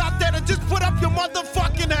refugees out there to just put up your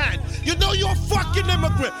motherfucking hand. You know you're a fucking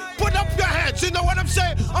immigrant. Put up your hands. You know what I'm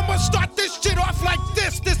saying? I'm gonna start this shit off like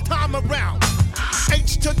this time around.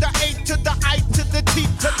 H to the A to the I to the T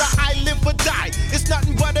to the I live or die. It's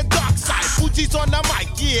nothing but a dark side. Fuji's on the mic,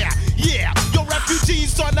 yeah. Yeah, your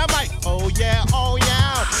refugees on the mic. Oh yeah, oh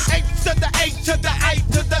yeah. 8 to the 8 to the 8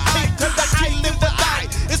 to the 8 to the I live or die.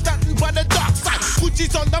 It's nothing but a dark side.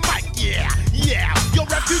 Fuji's on the mic. Yeah, yeah. Your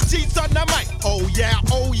refugees on the mic. Oh yeah,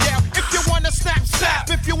 oh yeah. If you wanna snap, snap.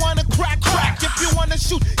 If you wanna crack, crack. If you wanna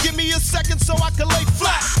shoot, give me a second so I can lay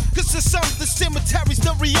flat. Cause to some, the cemetery's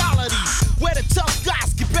the reality. Where the tough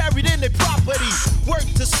guys get buried in their property. Word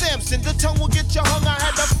to Samson, the tongue will get you hung. I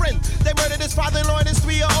had a friend, they murdered his father-in-law and his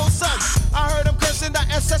 3-year-old son. I heard him cursing the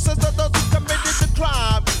ancestors of those who committed the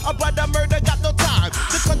crime. About the murder, got no time.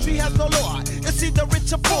 The country has no law, it's either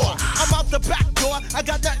rich or poor. I'm out the back door, I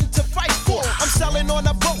got nothing to fight for. I'm selling on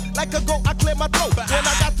a boat, like a goat, I clear my throat. When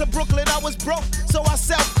I got to Brooklyn, I was broke, so I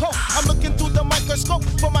sell coke. I'm looking through the microscope,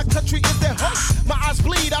 for my country is their hope. My eyes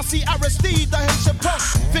bleed, I see Aristide, the Haitian Pope.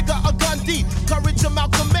 Figure a Gandhi, courage of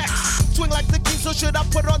Malcolm X. Swing like the king, so should I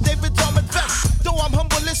put on David's armored vest? Though I'm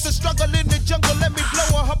humble, it's a struggle in the jungle. Let me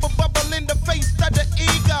blow a hubble bubble in the face of the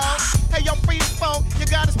ego. Hey, yo, free phone, you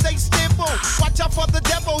gotta stay stable. Watch out for the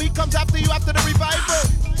devil, he comes after you after the revival.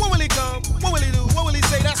 When will he come? What will he do? What will he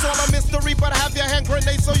say? That's all a mystery, but I have your hand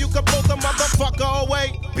grenade so you can blow the motherfucker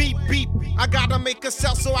away. Beep, beep. I gotta make a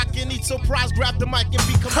cell so I can eat. So prize, grab the mic and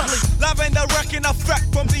be complete. Love and the wrecking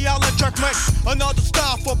effect from the electric mix. Another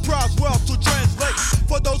style for prize world to translate.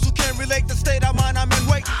 For those who can't relate the state of mind, I'm in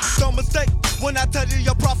wait. Don't mistake when I tell you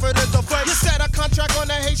your prophet is a fake. You set a contract on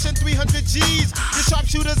a Haitian 300 G's. Your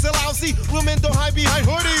sharpshooters are lousy. Women don't hide behind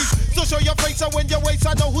hoodies. So show your face, and when your waist,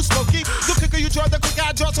 I know who's smoky. The quicker you draw, the quicker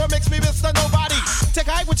I draw, so it makes me Mr. Nobody. Take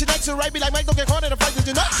a hike with your next to right, be like Mike, don't get caught in a fight, cause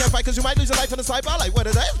you know you can't fight, cause you might lose your life in a sniper. I like what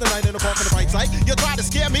it is, the night in the park from the right side. You try to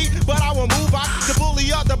scare me, but I will move on. The bully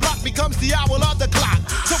of the block becomes the owl of the clock.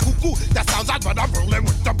 So cuckoo, that sounds odd, but I'm rolling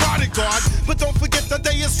with the bodyguard. But don't forget the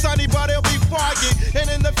day is sunny, but it'll be foggy. And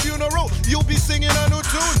in the funeral, you'll be singing a new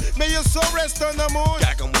tune. May your soul rest on the moon.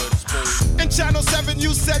 In Channel 7,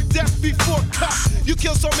 you said death before cut. You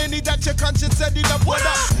kill so many that your conscience ended up what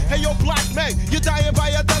up. Hey, yo, black man, you're dying by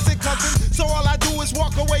a dozen cousins. So all I do is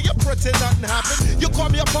walk away and pretend nothing happened. You call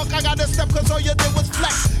me a punk, I gotta step cause all you did was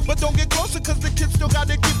flex. But don't get closer cause the kid still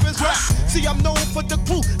gotta keep his rep. See, I'm known for the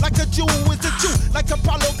crew, like a Jew is the Jew. Like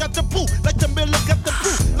Apollo got the boo, like the Miller got the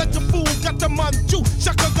brew. Like the fool got the Manju,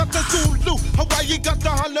 Shaka got the Zulu. Hawaii got the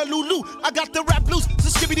Honolulu, I got the rap blues. So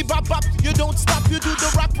skibbity bop bop, you don't stop, you do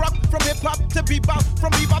the rock rock. From hip hop to bebop,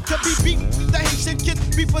 from bebop to beep beep. The Haitian kid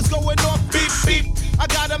beepers going off beep beep. I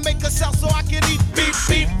gotta make a sound so I can eat beep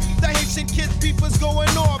beep. The Haitian kid beepers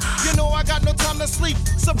going off. You know I got no time to sleep,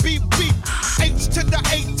 so beep beep. H to the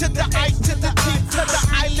A to the I to the T to the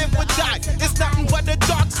I live or die. It's nothing but the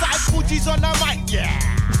dark side. Fuji's on the mic, yeah.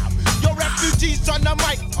 Your refugees on the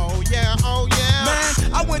mic, oh yeah, oh yeah.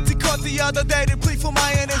 Man, I went to court the other day to plead for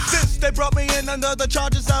my innocence. They brought me in under the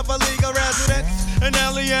charges of illegal residence. An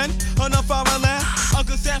alien on a foreign land.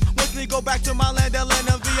 Uncle Sam wants me go back to my land, the land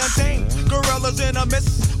of the untamed. Gorillas in a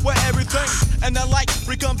mist where everything and the light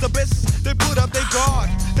becomes abyss. They put up their guard,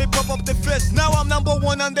 they pump up their fists. Now I'm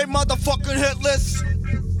 #1 on their motherfucking hit list.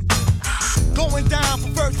 Going down for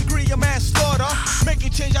first degree of manslaughter.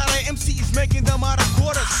 Making change out of MCs, making them out of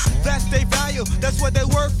quarters. That's their value, that's what they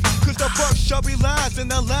worth. Cause the first shall be last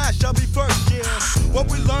and the last shall be first, yeah.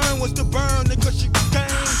 What we learned was to burn the cushy cocaine.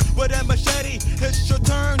 With that machete, it's your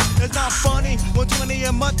turn. It's not funny, 120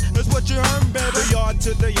 a month is what you earn, baby. The yard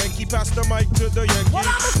to the Yankee, pass the mic to the Yankee. Well,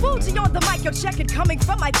 I'm a Fuji on the mic, yo, check it coming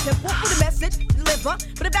from my temple. For the message, deliver.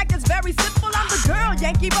 But the fact is very simple, I'm the girl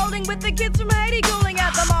Yankee rolling with the kids from Haiti, cooling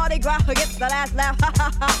at the Mardi Gras. Who gets the last laugh, ha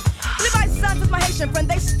ha ha. Levi Sons is my Haitian friend,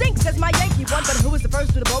 they stink, says my Yankee one. But who was the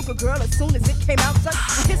first to the vocal girl as soon as it came out, son?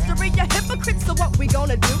 History, you're hypocrites, so what we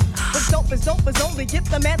gonna do? What's dope is only get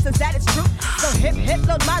the man says that it's true. So hip,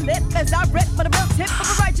 load my lip as I rip for the real tip of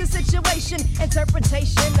a righteous situation.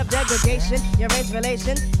 Interpretation of degradation, your race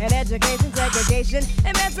relation, and education, segregation,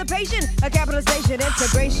 emancipation, a capitalization,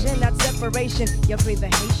 integration, not separation. You're free the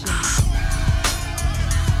Haitian.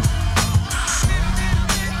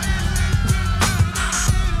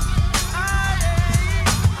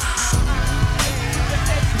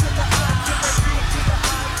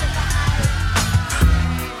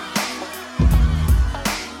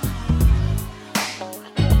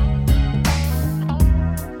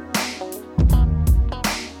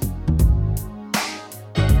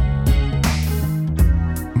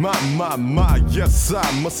 My, yes,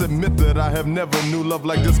 I must admit that I have never knew love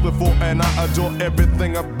like this before, and I adore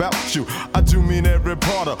everything about you. I do mean every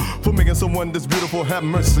part of for making someone this beautiful. Have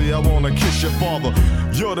mercy, I wanna kiss your father.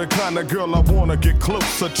 You're the kind of girl I wanna get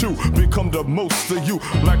closer to, become the most of you,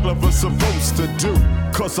 like love is supposed to do.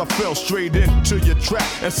 Cause I fell straight into your trap,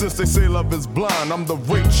 and since they say love is blind, I'm the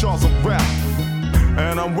Ray Charles of rap.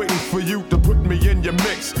 And I'm waiting for you to put me in your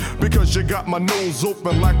mix. Because you got my nose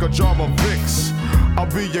open like a jar of Vicks. I'll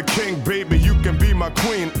be your king, baby, you can be my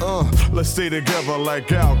queen. Let's stay together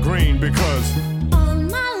like Al Green. Because all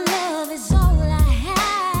my love is all I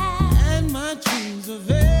have, and my dreams are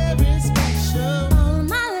very special. All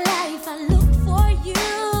my life I look for you,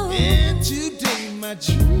 and today my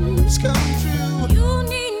dreams come true. You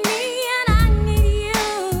need me and I need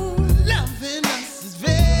you. Loving us is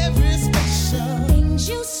very special. Things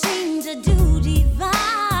you seem to do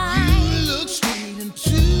divine. You look straight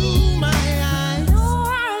into my eyes. Know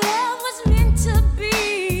our love was meant to be.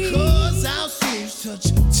 'Cause our souls touch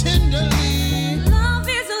tenderly. Love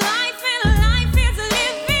is life and life is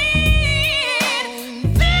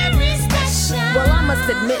living. Very special. Well, I must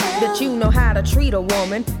admit that you know how to treat a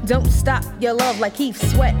woman. Don't stop your love like Keith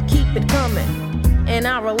Sweat, keep it coming. And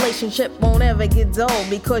our relationship won't ever get dull,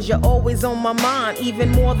 because you're always on my mind, even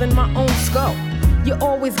more than my own skull. You're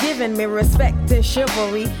always giving me respect and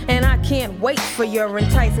chivalry, and I can't wait for your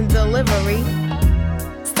enticing delivery.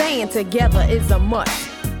 Staying together is a must.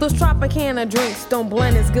 Those Tropicana drinks don't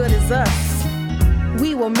blend as good as us.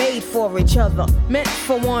 We were made for each other, meant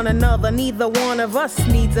for one another. Neither one of us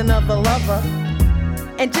needs another lover.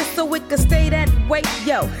 And just so it could stay that way,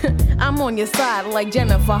 yo, I'm on your side like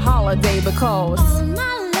Jennifer Holiday, because all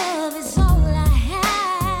my love is all I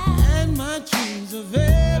have, and my dreams are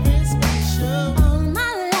very special. all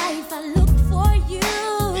my life I look for you,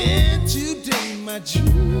 And today my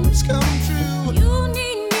dreams come true. you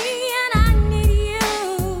need me and I need you.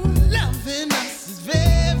 Loving us is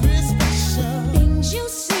very special. Things you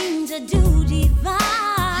seem to do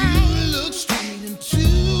divine. You look straight into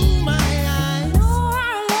my eyes. Know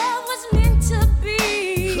our love was meant to be.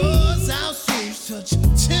 'Cause our souls touch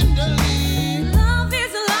tenderly. Love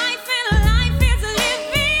is life and life is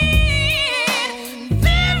living.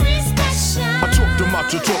 Very special. I talk too much,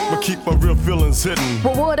 I talk, but keep my real feelings hidden.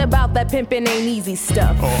 but what about that pimpin' ain't easy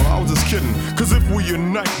stuff? Oh, I was just kidding. 'Cause if we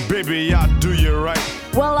unite, baby, I'll do you right.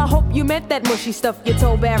 Well, I hope you meant that mushy stuff you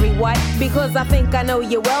told Barry White, because I think I know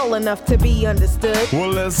you well enough to be understood. Well,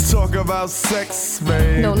 let's talk about sex,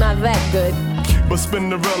 babe. No, not that good. But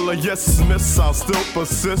Spinderella, yes, miss, I'll still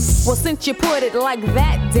persist. Well, since you put it like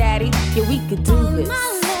that, Daddy, yeah, we could do this. My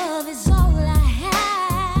love is all I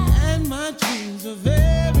have, And my dreams are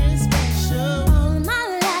very special. all my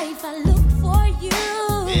life I look for you.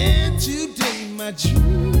 And today my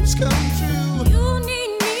dreams come true. You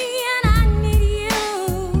need me and I need you.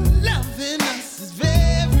 Loving us is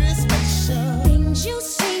very special. Things you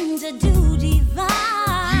seem to do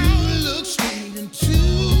divine. You look straight into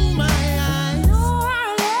my eyes. Know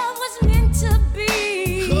our love was meant to be.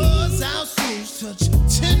 'Cause our souls touch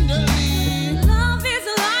tenderly. Love is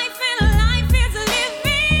life and life is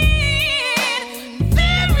living.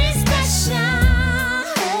 Very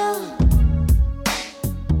special.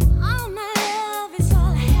 All my love is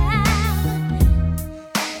all I have.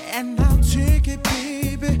 And I'll take it,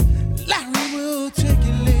 baby. Larry will take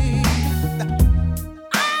it later.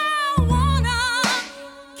 I wanna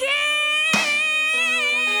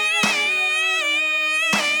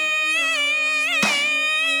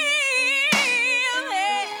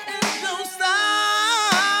Don't stop,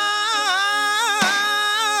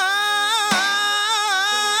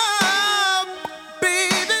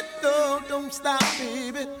 baby. No, don't stop,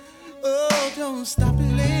 baby. Oh, don't stop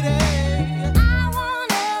it, lady. I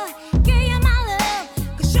wanna give you my love,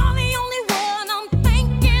 'cause you're the only one I'm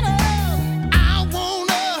thinking of. I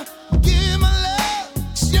wanna give you my love,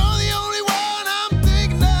 'cause you're the only one I'm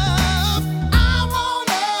thinking of. I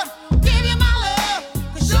wanna give you my love,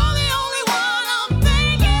 'cause you're the only one I'm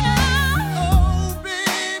thinking of. Oh,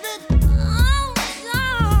 baby, Oh,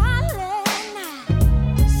 darling,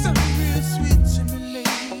 something real sweet to me,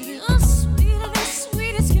 lady. you're sweeter than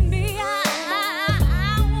sweet as can be. I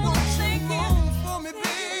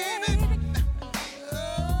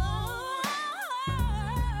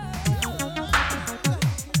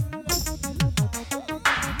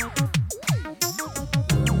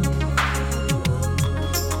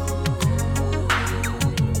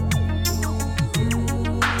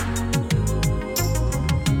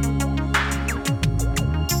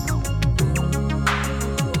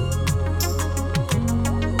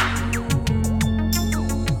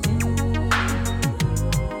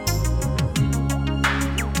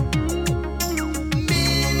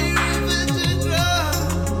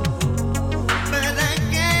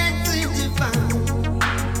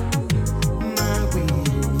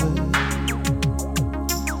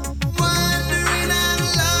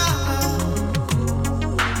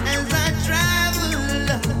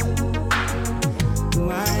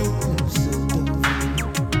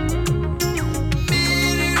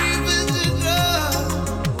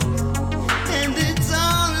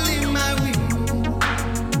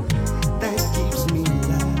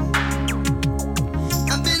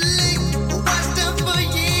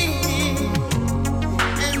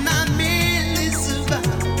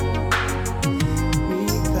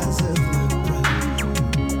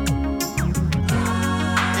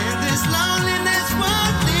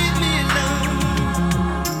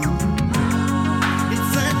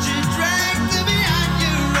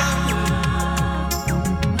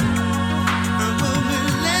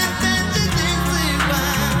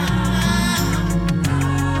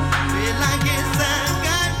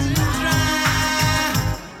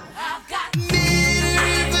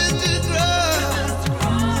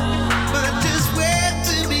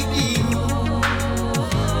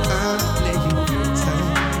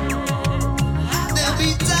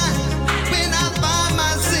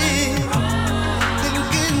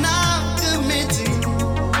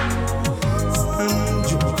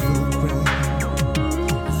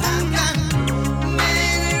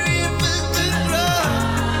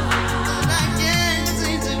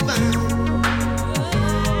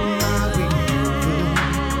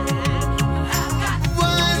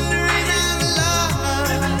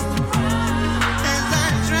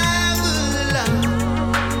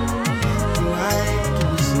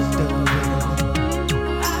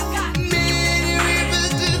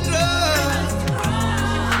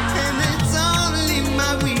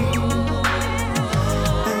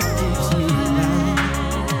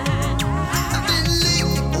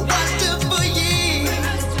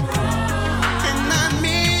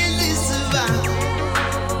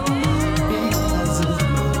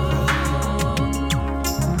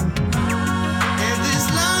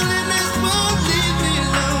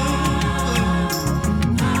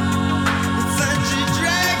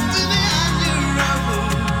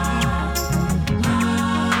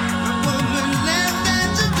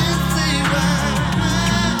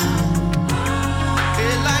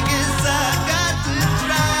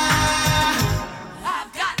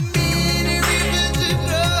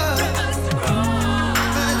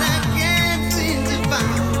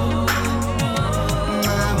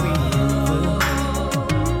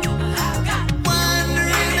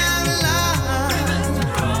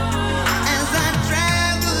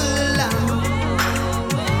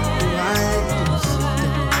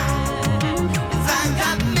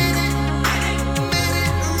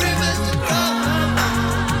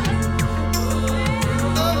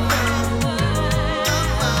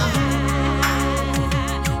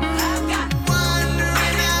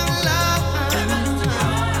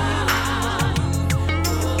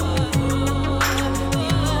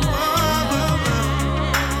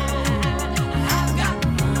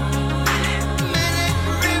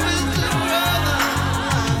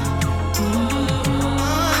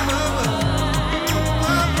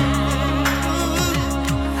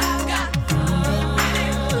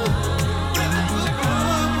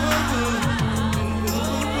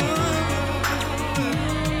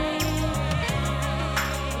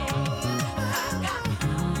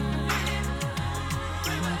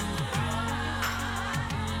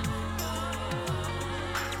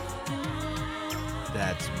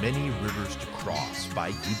Many Rivers to Cross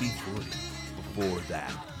by UB40. Before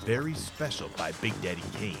that, Very Special by Big Daddy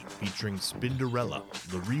Kane featuring Spinderella,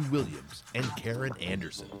 Larry Williams, and Karen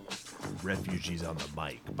Anderson. Refugees on the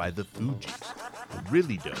Mic by The Fugees.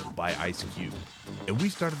 Really Dope by Ice Cube. And we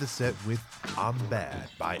started the set with I'm Bad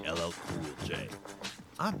by LL Cool J.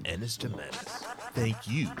 I'm Ennis to Menace. Thank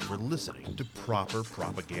you for listening to Proper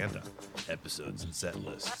Propaganda. Episodes and set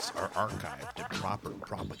lists are archived at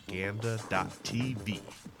properpropaganda.tv.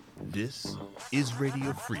 This is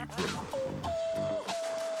Radio Free Brooklyn.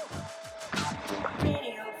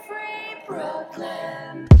 Radio Free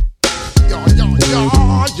Brooklyn. Yo, yo, yo,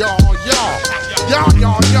 yo, yo. Yo,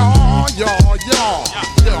 yo, yo, yo, yo.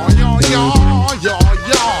 Yo, yo, yo, yo,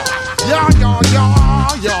 yo. Yo, yo, yo,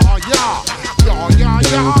 yo, yo. Yo, yo,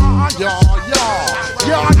 yo, yo, yo.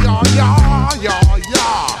 Yo, yo, yo, yo, yo.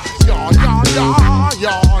 Yo, yo, yo,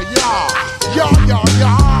 yo, yo. Yo, yo,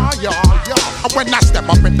 yo, yo, yo. When I step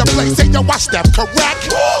up in the place, say yo, I step correct.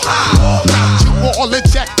 Got you all in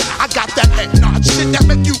check. I got that head nod shit that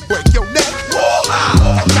make you break your neck.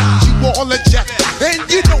 I got you all in check. And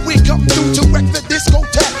you know we come through to wreck the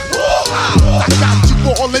discotheque. I got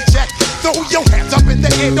you all in check. Throw your hands up in the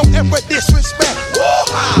air, don't ever disrespect.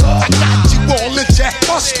 I got you all in check.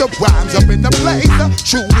 Bust the rhymes up in the place,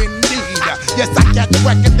 true indeed. Yes, I got the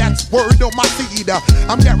record, that's word on my seed.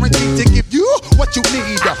 I'm guaranteed to give you what you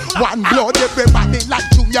need. One blood, everybody like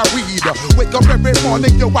Junior Reed. Wake up every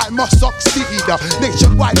morning, yo, I must succeed.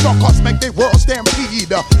 Nationwide rockers make the world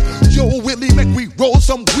stampede. Yo, Willie, make we roll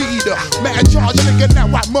some weed. Man, charge nigga, now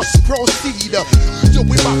I must proceed. Yo,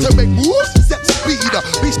 we about to make moves, set speed.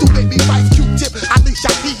 Beast to baby, wife, Q-tip, Ali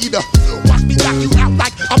Shaheed. Watch me knock you out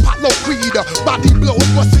like Apollo Creed. Body blows,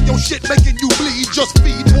 busting your shit, making you bleed. Just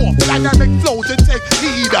feed more dynamic flows and take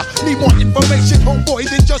heed. Need more information, homeboy,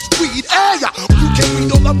 than just weed. Hey, you can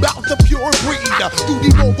read all about the pure breed. Do the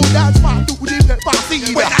mobile dance, fine, do the hip hop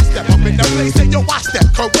seed. When I step up in the place, and yo, I step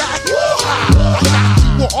correct. I got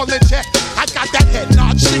you all in check. I got that head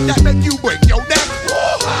nod shit that make you break your neck.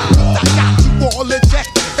 I got you all in check.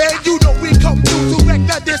 And you know we come through to wreck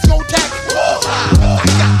the discotheque. I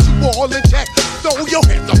got you all in check. Throw your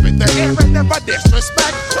hands up in the air and never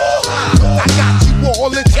disrespect. I got you all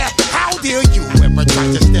in check. How dare you ever try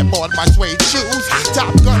to step on my suede shoes? Top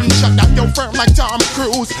Gun shut down your firm like Tom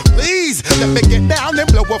Cruise. Please, let me get down and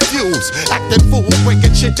blow a fuse. Acting fool,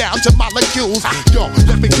 breaking shit down to molecules. Yo,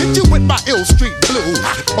 let me get you with my ill street blues.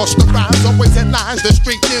 Bust the rhymes, always headlines, the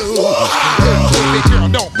street news. Baby girl,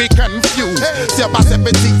 don't be confused. Sell my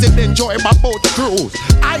 17s and enjoy my boat cruise.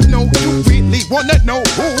 I know you really wanna know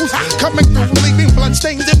who's coming through, leaving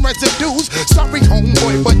bloodstains and residues. Sorry,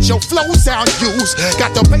 homeboy, but your flow sound used.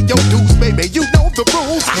 Got to pay your dues, baby, you know the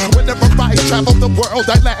rules. Whenever I travel the world,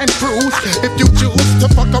 I land cruise. If you choose to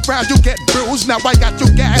fuck around, you get bruised. Now I got you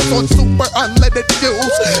gas on super unleaded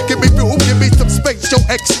fuels. Give me room, give me some space, your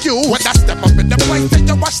excuse. When I step up in the place, then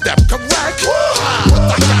yo, I step correct.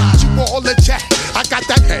 But I got you all in check. I got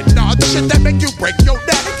that head nod shit that make you break your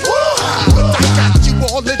neck. But I got you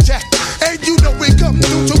all in check. And you know we come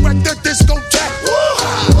through to wreck the discotheque.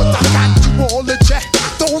 But I got you all in check.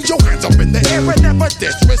 Throw your hands up in the air and never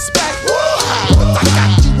disrespect. But I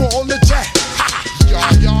got you all in check.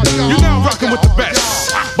 You're now rocking with the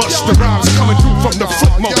best. Busta Rhymes coming through from the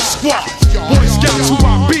Footmode Squad. Boy Scouts who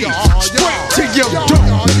I be. Straight to your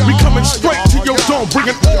dome. We coming straight to your dome.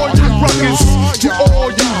 Bringing all you ruckus to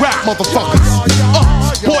all you rap motherfuckers.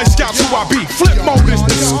 Boy Scouts who I be. Flip mode is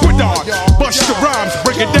the squid dog. Busta Rhymes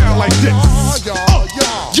break it down like this.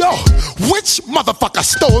 Yo, which motherfucker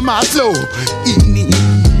stole my flow? Eeny,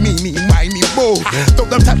 meeny, miny, mo. Throw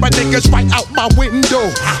them type of niggas right out my window.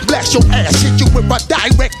 Blast your ass, hit you with a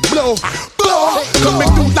direct blow. Blow, coming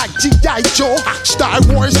through like G.I. Joe. Star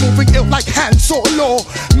Wars moving ill like Han Solo.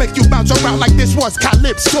 Make you bounce around like this was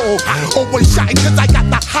Calypso. Always shine cause I got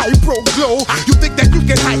the high pro glow. You think that you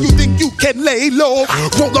can hide, you think you can lay low.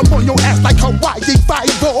 Roll up on your ass like Hawaii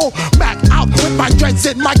 5-0. Mac out with my dreads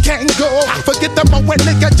and my Kango. Forget the moment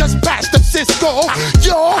nigga just passed the Cisco.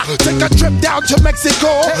 Yo, take a trip down to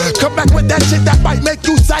Mexico. Come back with that shit that might make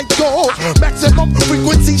you psycho. Maximum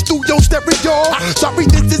frequency studio stereo. Sorry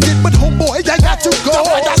this is it but homeboy I got to go.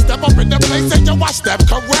 When I step up in the place and yo I step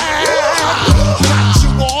correct. Got you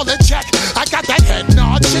all in check. I got that head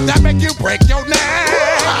nod shit that make you break your neck.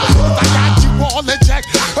 I got you all in check.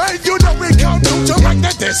 And you know we come through to wreck the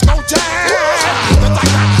discotheque. But I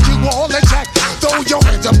got you all in check. Throw your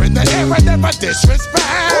hands up in the air and never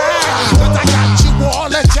disrespect. But I got you all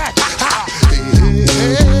in check. Hey,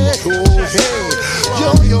 hey, oh, hey.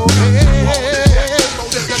 Yo, yo, hey.